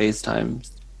one of our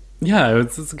FaceTimes. Yeah,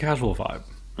 it's a casual vibe.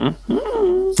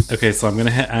 Okay, so I'm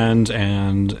gonna hit end,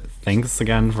 and thanks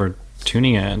again for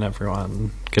tuning in,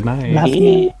 everyone. Good night. Love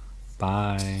you.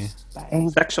 Bye. Bye.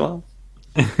 Sexual.